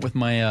backcountry hunt with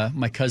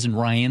my cousin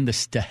Ryan, the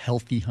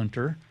stealthy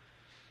hunter.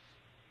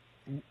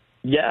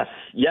 Yes,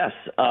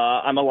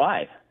 I'm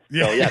alive.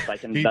 Yeah. So yes, I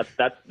can.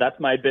 That's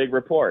my big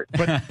report.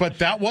 But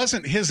that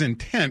wasn't his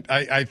intent.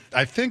 I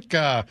think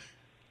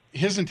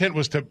his intent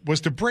was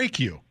to break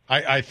you.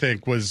 I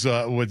think was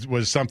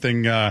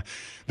something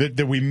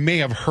that we may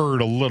have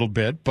heard a little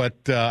bit. But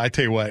I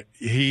tell you what,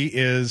 he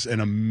is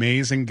an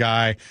amazing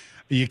guy.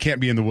 You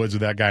can't be in the woods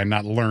with that guy and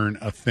not learn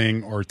a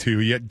thing or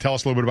two. Tell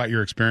us a little bit about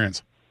your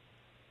experience.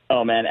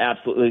 Oh, man,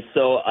 absolutely.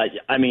 So,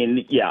 I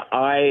mean, yeah,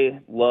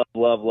 I love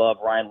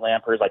Ryan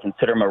Lampers. I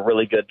consider him a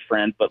really good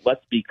friend. But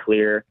let's be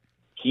clear,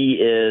 he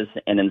is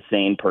an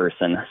insane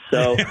person.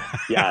 So,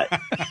 yeah,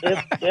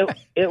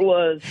 it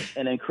was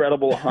an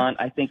incredible hunt.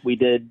 I think we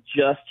did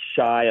just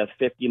shy of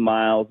 50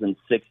 miles in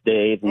 6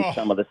 days in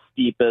some of the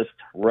steepest,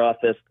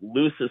 roughest,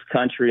 loosest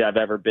country I've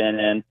ever been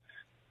in.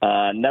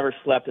 Never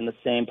slept in the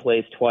same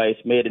place twice,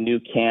 made a new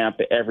camp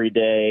every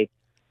day.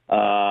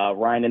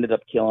 Ryan ended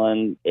up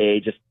killing a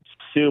just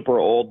super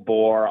old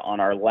boar on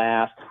our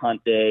last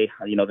hunt day.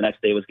 You know, the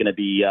next day was going to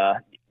be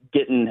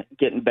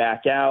getting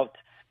back out.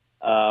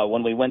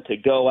 When we went to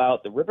go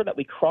out, the river that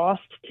we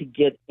crossed to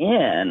get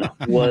in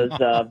was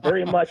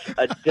very much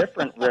a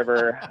different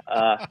river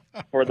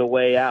for the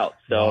way out.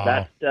 So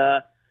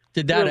wow.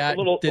 Did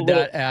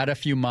that add a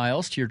few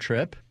miles to your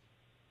trip?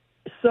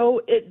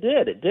 So it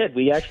did.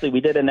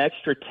 We did an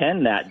extra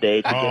 10 that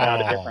day to get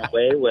out a different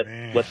way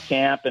with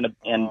camp and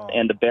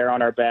the bear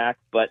on our back.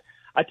 But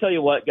I tell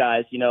you what,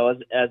 guys, you know,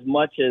 as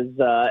much as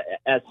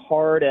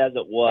hard as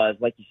it was,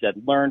 like you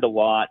said, learned a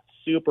lot,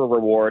 super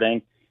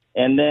rewarding.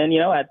 And then, you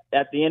know, at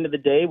the end of the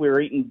day, we were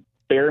eating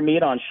bear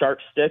meat on sharp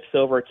sticks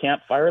over a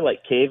campfire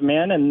like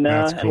caveman, and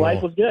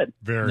life was good.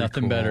 Very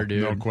Nothing cool. better,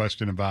 dude. No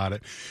question about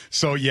it.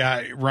 So,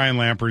 yeah, Ryan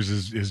Lampers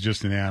is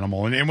just an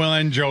animal.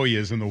 And Joey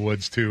is in the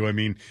woods, too. I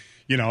mean,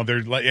 you know,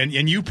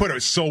 and you put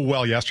it so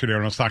well yesterday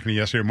when I was talking to you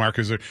yesterday, Mark,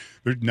 is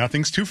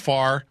nothing's too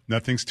far,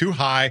 nothing's too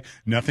high,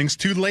 nothing's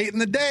too late in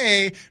the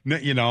day.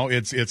 You know,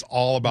 it's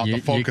all about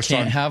the focus. You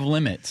can't have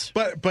limits.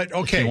 But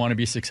okay. If you want to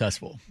be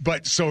successful.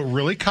 But so it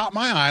really caught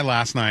my eye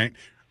last night,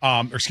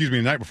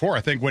 the night before, I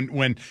think,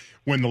 when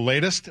the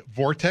latest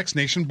Vortex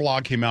Nation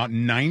blog came out,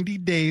 90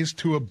 Days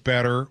to a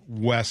Better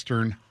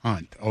Western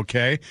Hunt,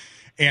 okay?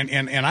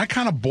 And I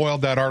kind of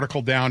boiled that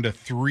article down to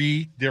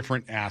 3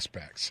 different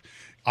aspects.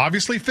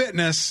 Obviously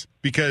fitness,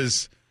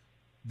 because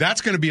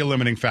that's going to be a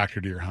limiting factor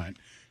to your hunt.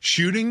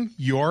 Shooting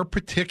your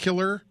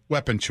particular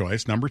weapon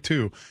choice, number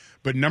 2.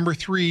 But number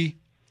 3,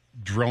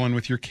 drilling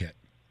with your kit.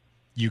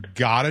 You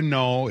got to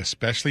know,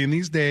 especially in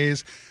these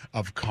days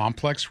of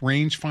complex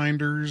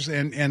rangefinders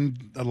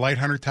and light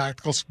hunter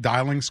tactical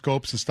dialing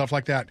scopes and stuff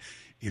like that,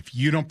 if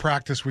you don't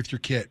practice with your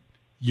kit,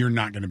 you're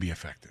not going to be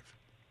effective.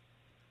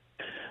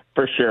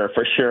 For sure.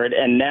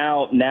 And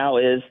now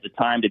is the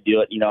time to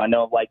do it. You know, I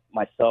know, like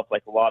myself,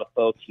 like a lot of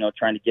folks, you know,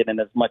 trying to get in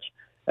as much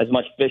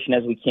fishing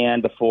as we can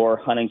before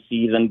hunting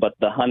season. But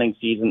the hunting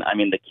season, I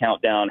mean, the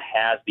countdown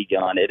has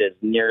begun. It is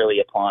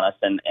nearly upon us.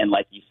 And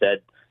like you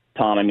said,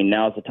 Tom, I mean,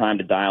 now's the time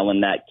to dial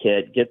in that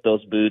kit, get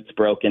those boots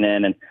broken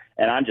in. And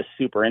I'm just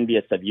super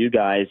envious of you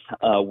guys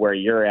where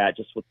you're at,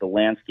 just with the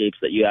landscapes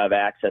that you have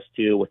access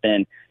to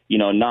within, you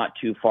know, not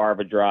too far of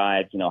a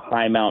drive, you know,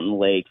 high mountain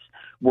lakes,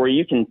 where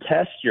you can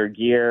test your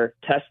gear,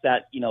 test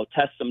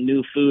some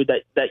new food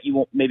that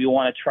you maybe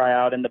want to try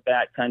out in the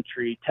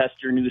backcountry, test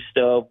your new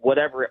stove,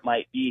 whatever it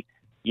might be.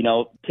 You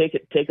know, take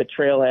a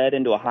trailhead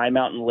into a high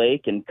mountain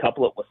lake and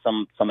couple it with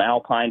some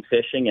alpine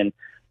fishing. And,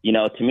 you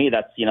know, to me,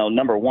 that's, you know,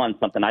 number 1,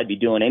 something I'd be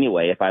doing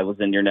anyway if I was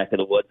in your neck of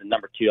the woods. And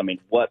number 2, I mean,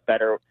 what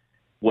better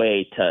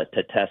way to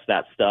test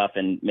that stuff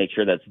and make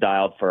sure that's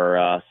dialed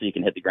for so you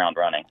can hit the ground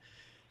running.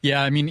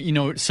 Yeah, I mean, you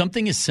know,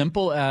 something as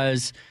simple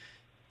as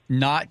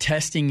not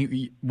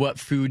testing what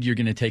food you're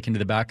going to take into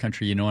the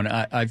backcountry, you know, and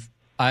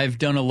I've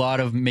done a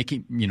lot of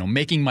making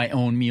my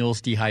own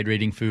meals,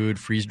 dehydrating food,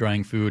 freeze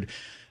drying food,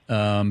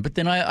 but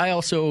then I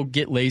also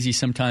get lazy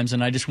sometimes,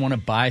 and I just want to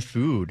buy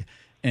food,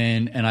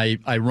 and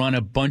I run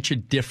a bunch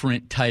of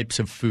different types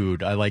of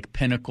food. I like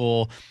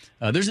Pinnacle.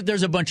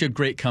 There's a bunch of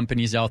great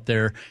companies out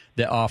there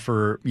that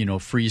offer, you know,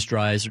 freeze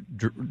dried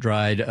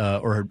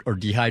or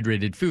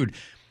dehydrated food.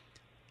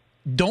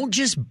 Don't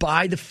just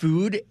buy the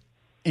food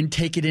and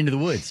take it into the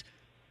woods.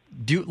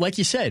 Do, like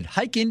you said,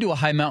 hike into a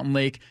high mountain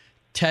lake,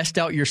 test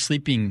out your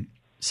sleeping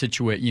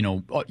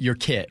your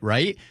kit,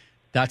 right?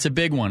 That's a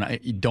big one.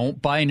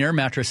 Don't buy an air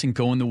mattress and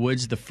go in the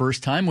woods the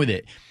first time with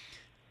it.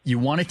 You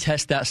want to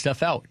test that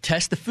stuff out.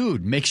 Test the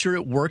food. Make sure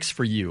it works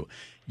for you.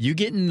 You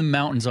get in the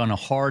mountains on a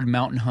hard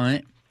mountain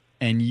hunt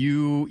and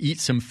you eat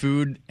some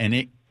food and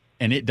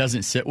it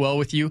doesn't sit well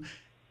with you,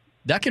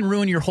 that can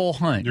ruin your whole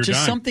hunt. You're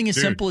Just done. something as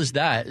Dude. simple as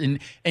that. And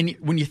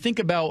when you think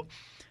about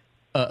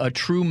a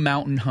true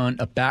mountain hunt,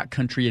 a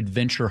backcountry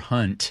adventure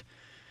hunt,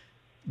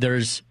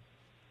 there's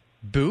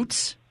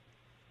boots,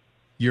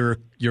 your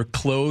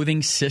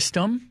clothing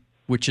system,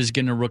 which is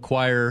going to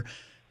require,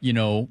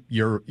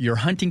 your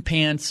hunting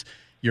pants,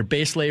 your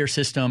base layer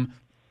system,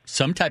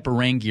 some type of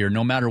rain gear,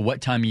 no matter what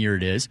time of year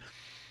it is,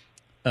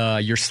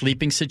 your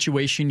sleeping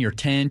situation, your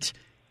tent,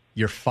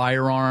 your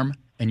firearm,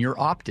 and your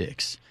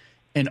optics.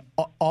 And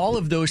all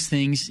of those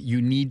things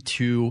you need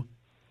to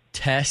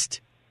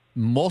test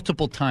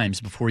multiple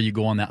times before you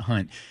go on that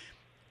hunt.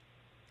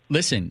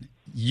 Listen,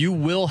 you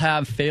will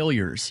have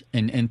failures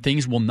and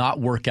things will not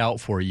work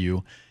out for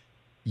you.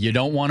 You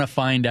don't want to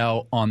find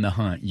out on the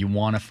hunt. You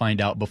want to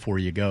find out before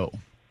you go.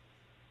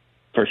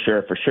 For sure.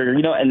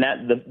 And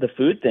that the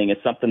food thing is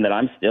something that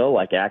I'm still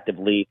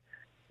actively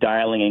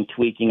dialing and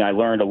tweaking. I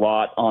learned a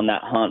lot on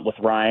that hunt with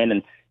Ryan,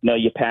 and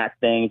you pack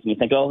things and you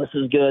think, oh, this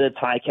is good, it's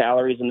high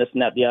calories and this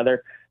and that, the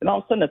other, and all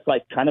of a sudden it's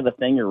kind of the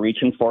thing you're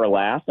reaching for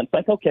last. And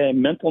it's okay,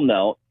 mental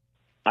note,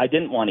 I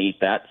didn't want to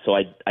eat that, so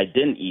I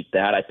didn't eat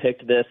that. I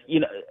picked this,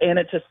 and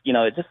it just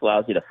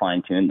allows you to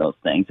fine tune those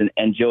things.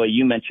 And Joey,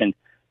 you mentioned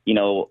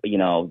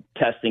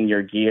testing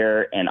your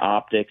gear and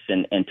optics,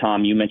 and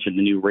Tom, you mentioned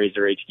the new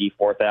Razor HD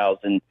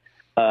 4000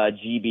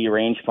 GB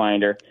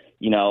rangefinder.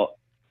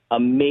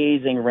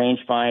 Amazing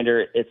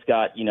rangefinder. It's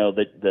got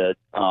the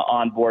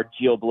onboard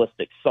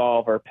geoballistic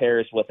solver,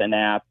 pairs with an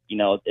app.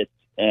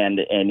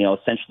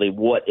 Essentially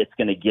what it's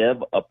going to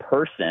give a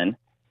person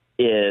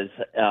is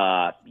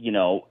a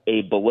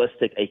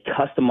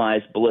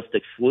customized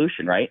ballistic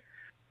solution, right?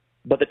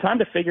 But the time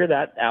to figure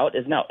that out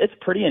is now. It's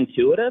pretty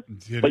intuitive,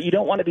 but you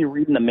don't want to be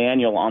reading the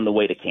manual on the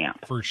way to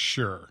camp. For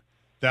sure.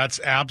 That's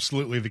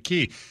absolutely the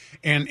key.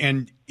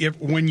 And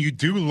when you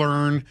do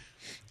learn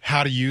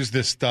how to use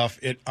this stuff,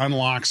 it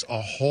unlocks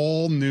a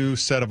whole new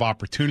set of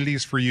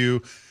opportunities for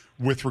you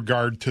with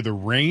regard to the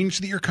range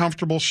that you're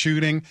comfortable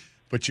shooting,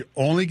 but you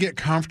only get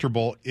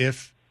comfortable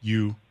if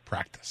you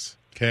practice,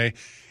 okay?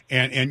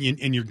 And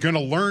you're going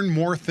to learn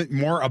more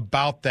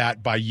about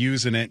that by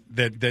using it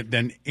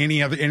than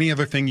any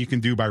other thing you can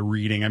do by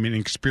reading. I mean,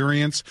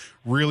 experience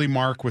really,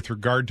 Mark, with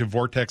regard to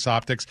Vortex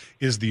Optics,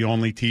 is the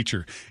only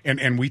teacher.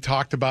 And we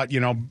talked about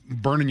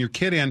burning your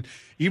kit in.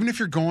 Even if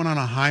you're going on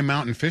a high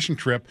mountain fishing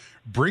trip,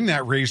 bring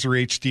that Razor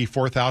HD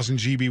 4000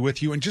 GB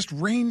with you and just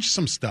range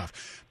some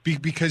stuff.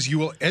 Because you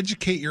will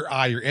educate your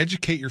eye, you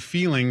educate your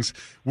feelings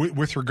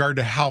with regard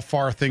to how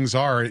far things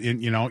are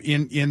in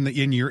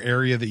your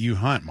area that you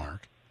hunt,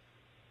 Mark.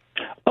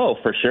 Oh,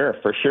 for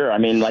sure. I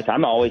mean,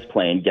 I'm always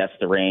playing guess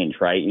the range,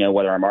 right?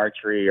 Whether I'm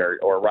archery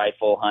or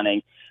rifle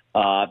hunting.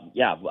 I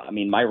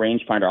mean, my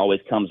rangefinder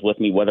always comes with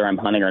me whether I'm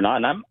hunting or not,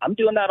 and I'm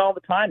doing that all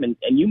the time. And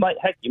you might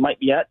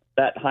be at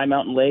that high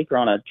mountain lake or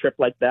on a trip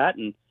like that,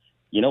 and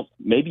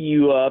maybe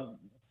you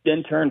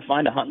in turn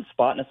find a hunting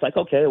spot, and it's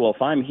okay, well,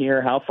 if I'm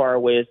here, how far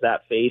away is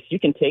that face? You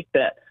can take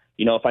that.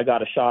 If I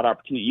got a shot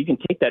opportunity, you can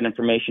take that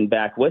information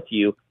back with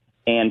you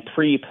and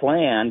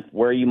pre-plan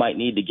where you might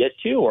need to get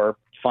to, or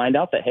find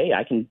out that, hey,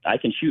 I can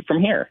shoot from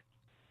here.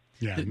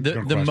 Yeah,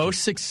 the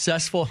most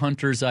successful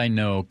hunters I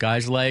know,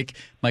 guys like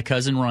my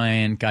cousin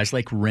Ryan, guys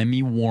like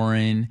Remy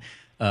Warren,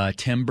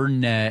 Tim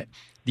Burnett,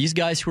 these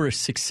guys who are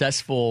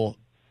successful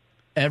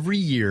every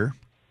year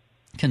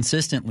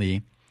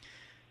consistently,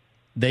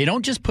 they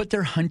don't just put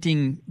their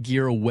hunting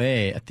gear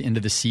away at the end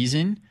of the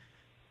season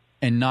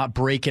and not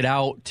break it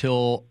out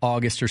till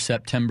August or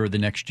September the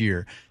next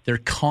year. They're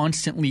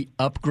constantly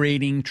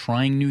upgrading,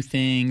 trying new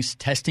things,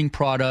 testing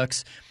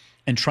products,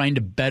 and trying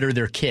to better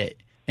their kit.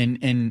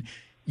 And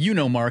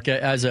Mark,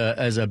 as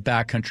a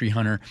backcountry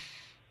hunter,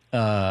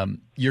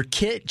 your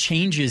kit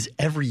changes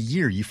every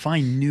year. You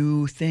find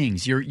new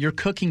things. Your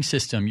cooking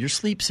system, your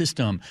sleep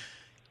system,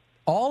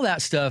 all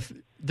that stuff.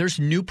 There's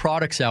new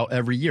products out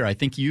every year. I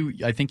think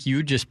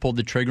you just pulled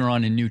the trigger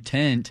on a new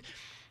tent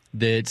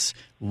that's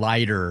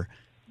lighter,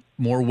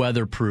 more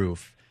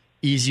weatherproof,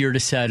 easier to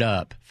set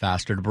up,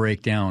 faster to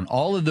break down.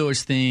 All of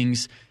those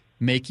things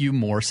make you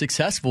more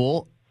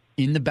successful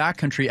in the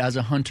backcountry as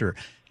a hunter.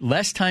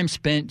 Less time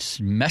spent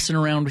messing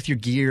around with your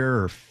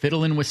gear or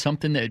fiddling with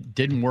something that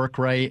didn't work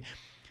right.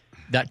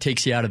 That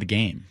takes you out of the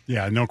game.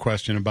 Yeah, no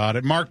question about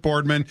it. Mark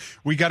Boardman,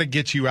 we got to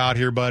get you out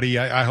here, buddy.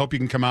 I hope you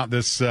can come out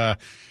this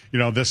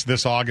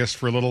this August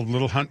for a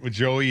little hunt with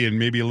Joey and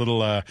maybe a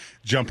little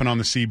jumping on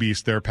the sea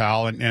beast there,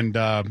 pal.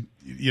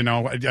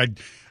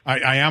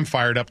 I am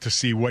fired up to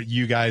see what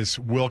you guys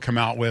will come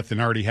out with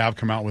and already have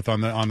come out with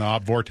on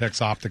the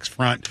Vortex Optics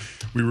front.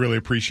 We really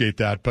appreciate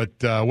that. But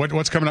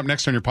what's coming up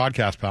next on your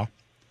podcast, pal?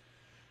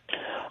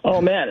 Oh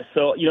man,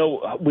 so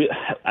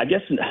I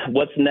guess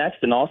what's next,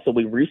 and also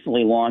we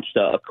recently launched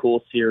a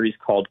cool series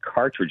called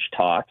Cartridge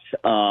Talks,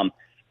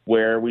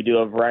 where we do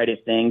a variety of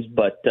things.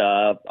 But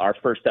our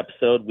first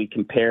episode, we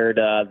compared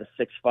the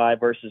 6.5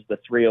 versus the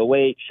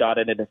 308, shot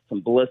it into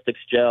some ballistics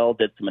gel,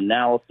 did some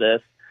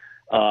analysis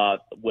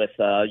with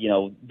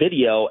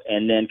video,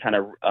 and then kind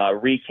of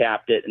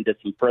recapped it and did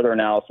some further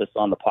analysis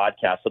on the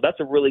podcast. So that's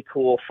a really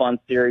cool, fun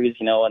series,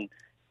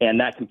 and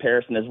that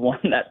comparison is one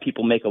that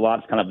people make a lot.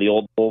 It's kind of the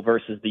old bull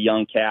versus the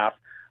young calf.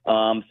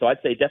 So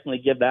I'd say definitely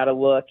give that a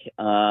look,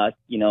 and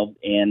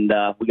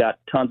we got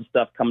tons of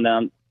stuff coming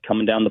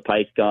down the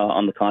pike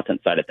on the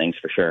content side of things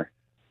for sure.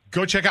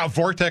 Go check out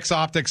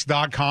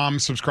vortexoptics.com.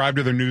 Subscribe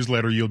to their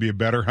newsletter. You'll be a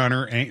better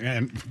hunter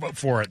and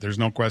for it. There's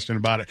no question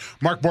about it.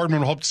 Mark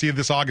Boardman, we'll hope to see you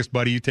this August,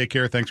 buddy. You take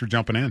care. Thanks for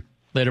jumping in.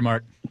 Later,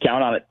 Mark.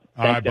 Count on it.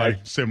 All right, buddy.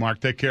 See you, Mark.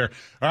 Take care.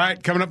 All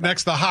right, coming up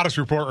next, the hottest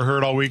report we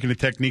heard all week and the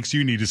techniques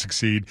you need to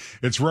succeed.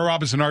 It's Roy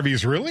Robinson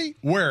RV's Really?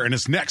 Where? And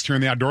it's next here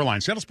in the Outdoor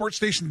Line, Seattle Sports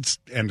Stations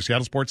and the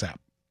Seattle Sports app.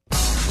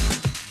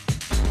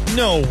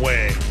 No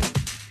way.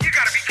 You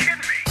gotta be kidding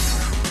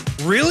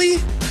me. Really?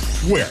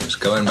 Where? It's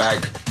going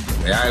back.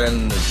 The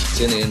island of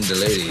Tinny and the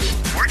lady.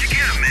 Where'd you get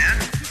him, man?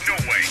 No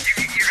way.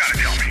 You gotta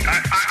tell me.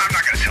 I'm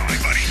not gonna tell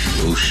anybody.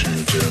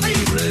 Ocean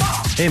turned red.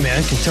 Hey,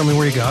 man, can you tell me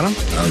where you got him?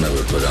 I'll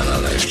never put on a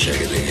life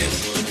jacket again.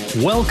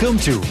 Welcome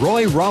to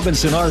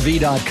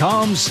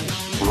RoyRobinsonRV.com's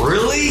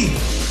Really?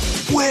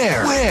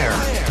 Where?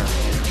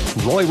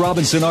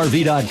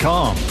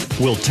 RoyRobinsonRV.com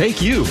will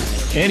take you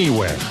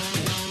anywhere.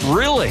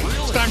 Really?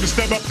 It's time to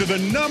step up to the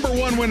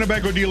 #1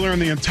 Winnebago dealer in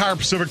the entire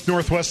Pacific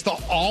Northwest, the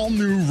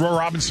all-new Roy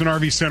Robinson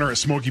RV Center at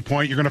Smoky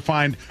Point. You're going to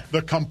find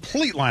the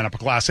complete lineup of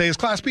Class A's,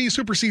 Class B's,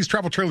 Super C's,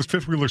 travel trailers,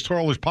 fifth-wheelers,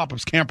 tow-rollers,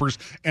 pop-ups, campers,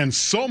 and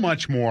so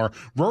much more.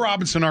 Roy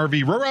Robinson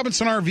RV,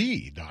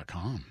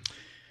 RoyRobinsonRV.com.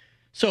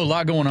 So a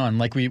lot going on,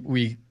 like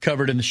we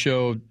covered in the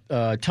show.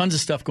 Tons of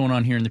stuff going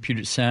on here in the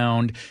Puget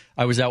Sound.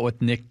 I was out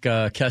with Nick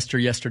Kester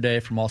yesterday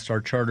from All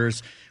Star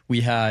Charters. We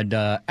had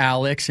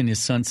Alex and his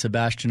son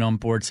Sebastian on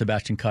board.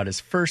 Sebastian caught his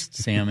first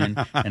salmon,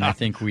 and I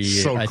think we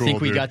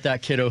got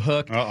that kiddo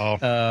hooked.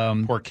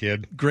 Poor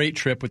kid. Great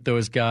trip with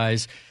those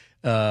guys.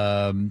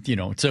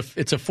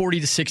 It's a 40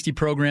 to 60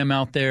 program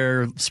out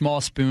there. Small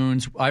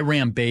spoons. I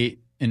ran bait,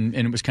 and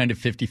it was kind of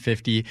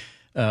 50-50.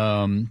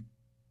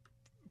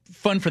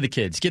 Fun for the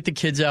kids. Get the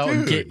kids out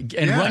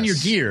and run your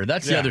gear.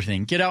 That's the other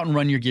thing. Get out and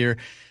run your gear.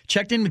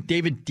 Checked in with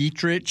David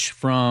Dietrich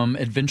from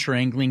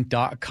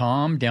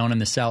adventureangling.com down in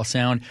the South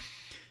Sound.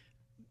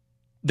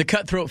 The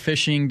cutthroat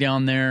fishing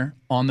down there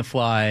on the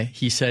fly,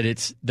 he said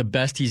it's the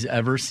best he's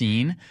ever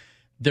seen.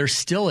 There's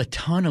still a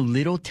ton of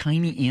little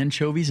tiny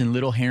anchovies and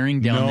little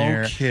herring down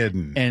there. No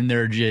kidding. And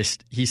they're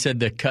just, he said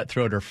the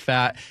cutthroat are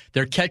fat.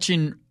 They're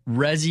catching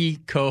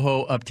resi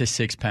coho up to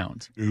 6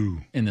 pounds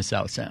in the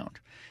South Sound.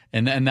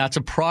 And that's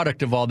a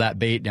product of all that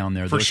bait down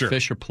there. Those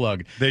fish are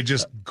plugged. They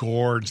just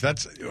gorge.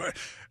 That's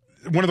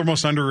one of the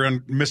most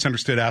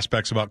misunderstood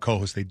aspects about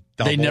cohos.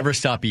 They never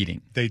stop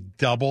eating. They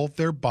double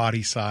their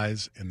body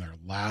size in their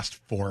last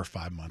 4 or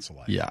 5 months of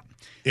life. Yeah.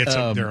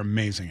 They're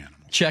amazing animals.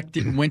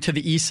 Went to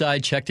the east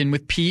side, checked in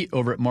with Pete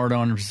over at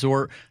Mardon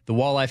Resort. The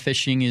walleye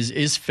fishing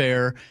is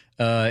fair.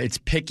 It's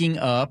picking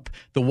up.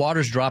 The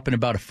water's dropping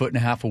about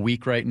 1.5 feet a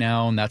week right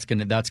now, and that's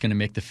gonna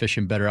make the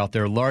fishing better out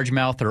there.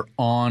 Largemouth are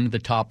on the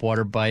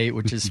topwater bite,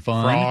 which is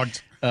fun.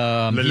 Frogs,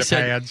 lily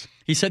pads.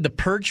 He said the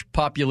perch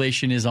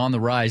population is on the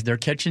rise. They're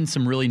catching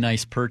some really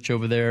nice perch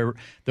over there.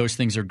 Those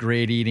things are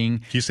great eating.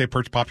 Can you say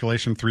perch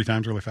population 3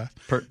 times really fast?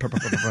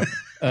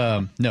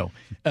 No.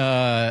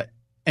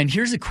 And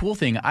here's the cool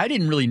thing. I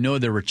didn't really know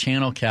there were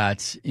channel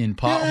cats in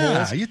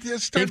potholes. Yeah,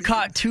 They've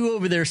caught 2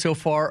 over there so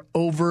far,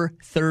 over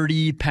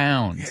 30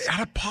 pounds.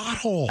 Out of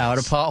potholes. Out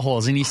of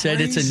potholes. And he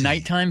said it's a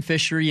nighttime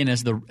fishery, and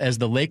as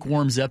the lake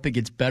warms up, it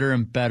gets better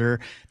and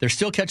better. They're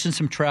still catching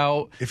some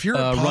trout. If you're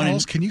at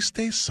potholes, can you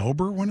stay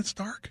sober when it's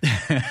dark?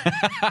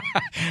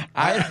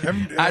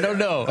 I don't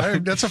know.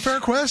 That's a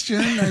fair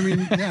question. I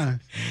mean, yeah.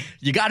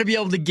 You got to be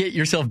able to get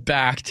yourself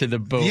back to the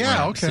boat. Yeah,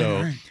 ramp.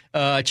 okay.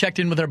 So, checked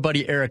in with our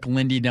buddy Eric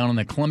Lindy down in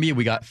the Columbia.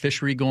 We got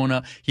fishery going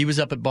up. He was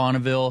up at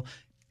Bonneville.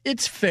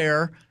 It's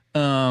fair.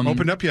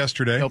 Opened up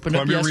yesterday. Reopened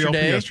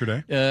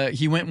yesterday.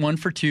 He went 1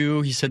 for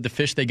 2. He said the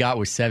fish they got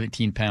was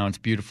 17 pounds.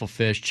 Beautiful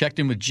fish. Checked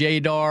in with Jay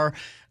Dar,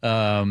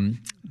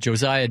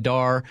 Josiah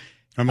Dar.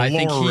 On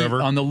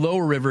the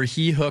lower river,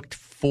 he hooked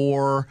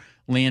 4,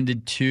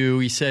 landed 2.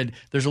 He said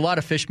there's a lot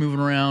of fish moving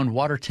around.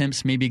 Water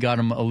temps maybe got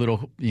him a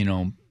little,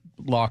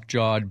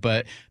 lockjawed,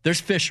 but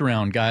there's fish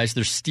around, guys.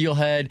 There's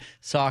steelhead,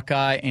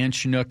 sockeye, and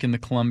chinook in the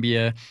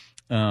Columbia.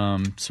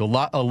 So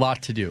a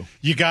lot to do.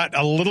 You got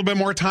a little bit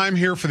more time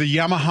here for the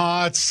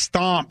Yamaha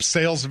Stomp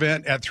sales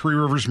event at Three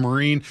Rivers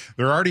Marine.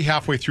 They're already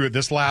halfway through it.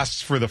 This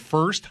lasts for the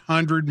first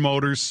 100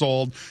 motors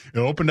sold. It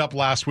opened up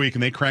last week,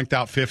 and they cranked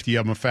out 50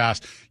 of them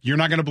fast. You're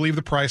not going to believe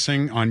the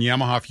pricing on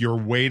Yamaha if you're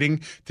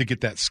waiting to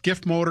get that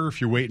skiff motor, if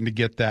you're waiting to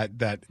get that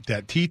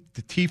T8,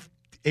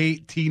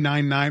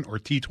 T99, or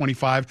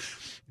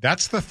T25.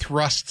 That's the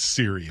Thrust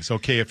series.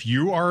 Okay, if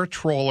you are a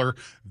troller,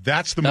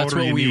 that's the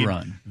motor you need. That's what we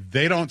run.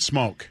 They don't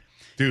smoke.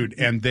 Dude,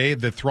 and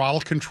the throttle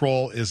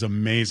control is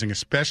amazing,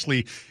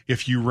 especially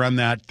if you run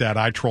that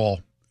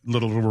iTroll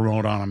little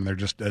remote on them. They're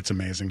just, it's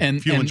amazing.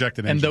 And Fuel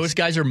injected engines. And those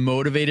guys are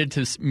motivated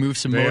to move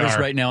some motors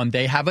right now, and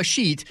they have a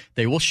sheet.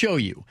 They will show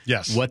you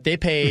what they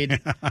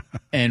paid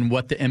and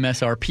what the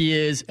MSRP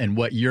is and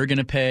what you're going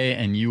to pay,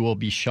 and you will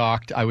be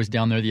shocked. I was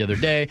down there the other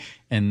day,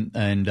 and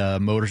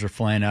motors are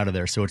flying out of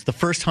there. So it's the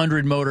first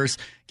 100 motors.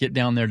 Get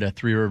down there to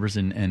Three Rivers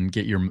and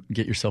get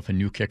yourself a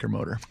new kicker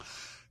motor.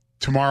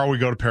 Tomorrow we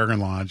go to Peregrine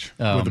Lodge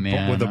with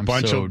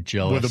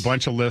a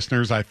bunch of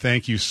listeners. I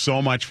thank you so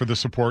much for the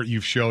support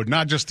you've showed,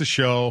 not just the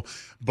show,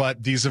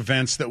 but these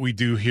events that we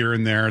do here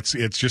and there. It's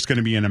just going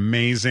to be an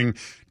amazing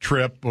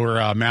trip.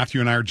 Where Matthew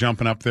and I are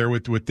jumping up there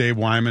with Dave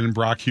Wyman and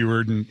Brock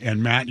Heward,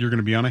 and Matt, you're going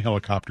to be on a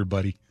helicopter,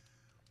 buddy.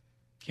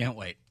 Can't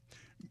wait.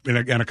 And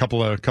a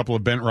couple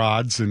of bent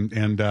rods,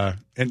 and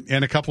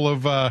a couple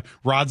of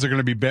rods are going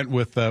to be bent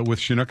with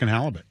Chinook and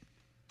halibut.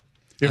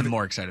 I'm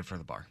more excited for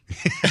the bar.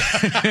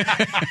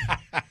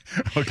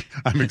 Okay.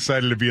 I'm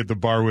excited to be at the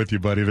bar with you,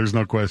 buddy. There's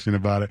no question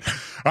about it.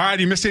 All right,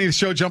 you missed any of the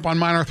show, jump on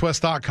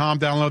mynorthwest.com,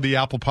 download the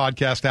Apple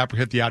Podcast app, or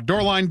hit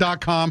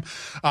theoutdoorline.com.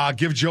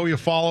 Give Joey a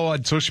follow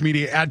on social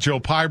media at Joe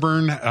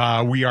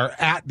Pyburn. We are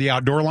at The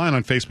Outdoor Line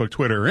on Facebook,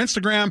 Twitter, or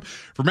Instagram.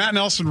 For Matt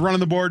Nelson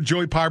running the board,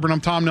 Joey Pyburn,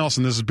 I'm Tom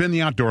Nelson. This has been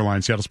The Outdoor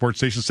Line, Seattle Sports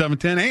Station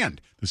 710 and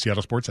the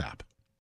Seattle Sports app.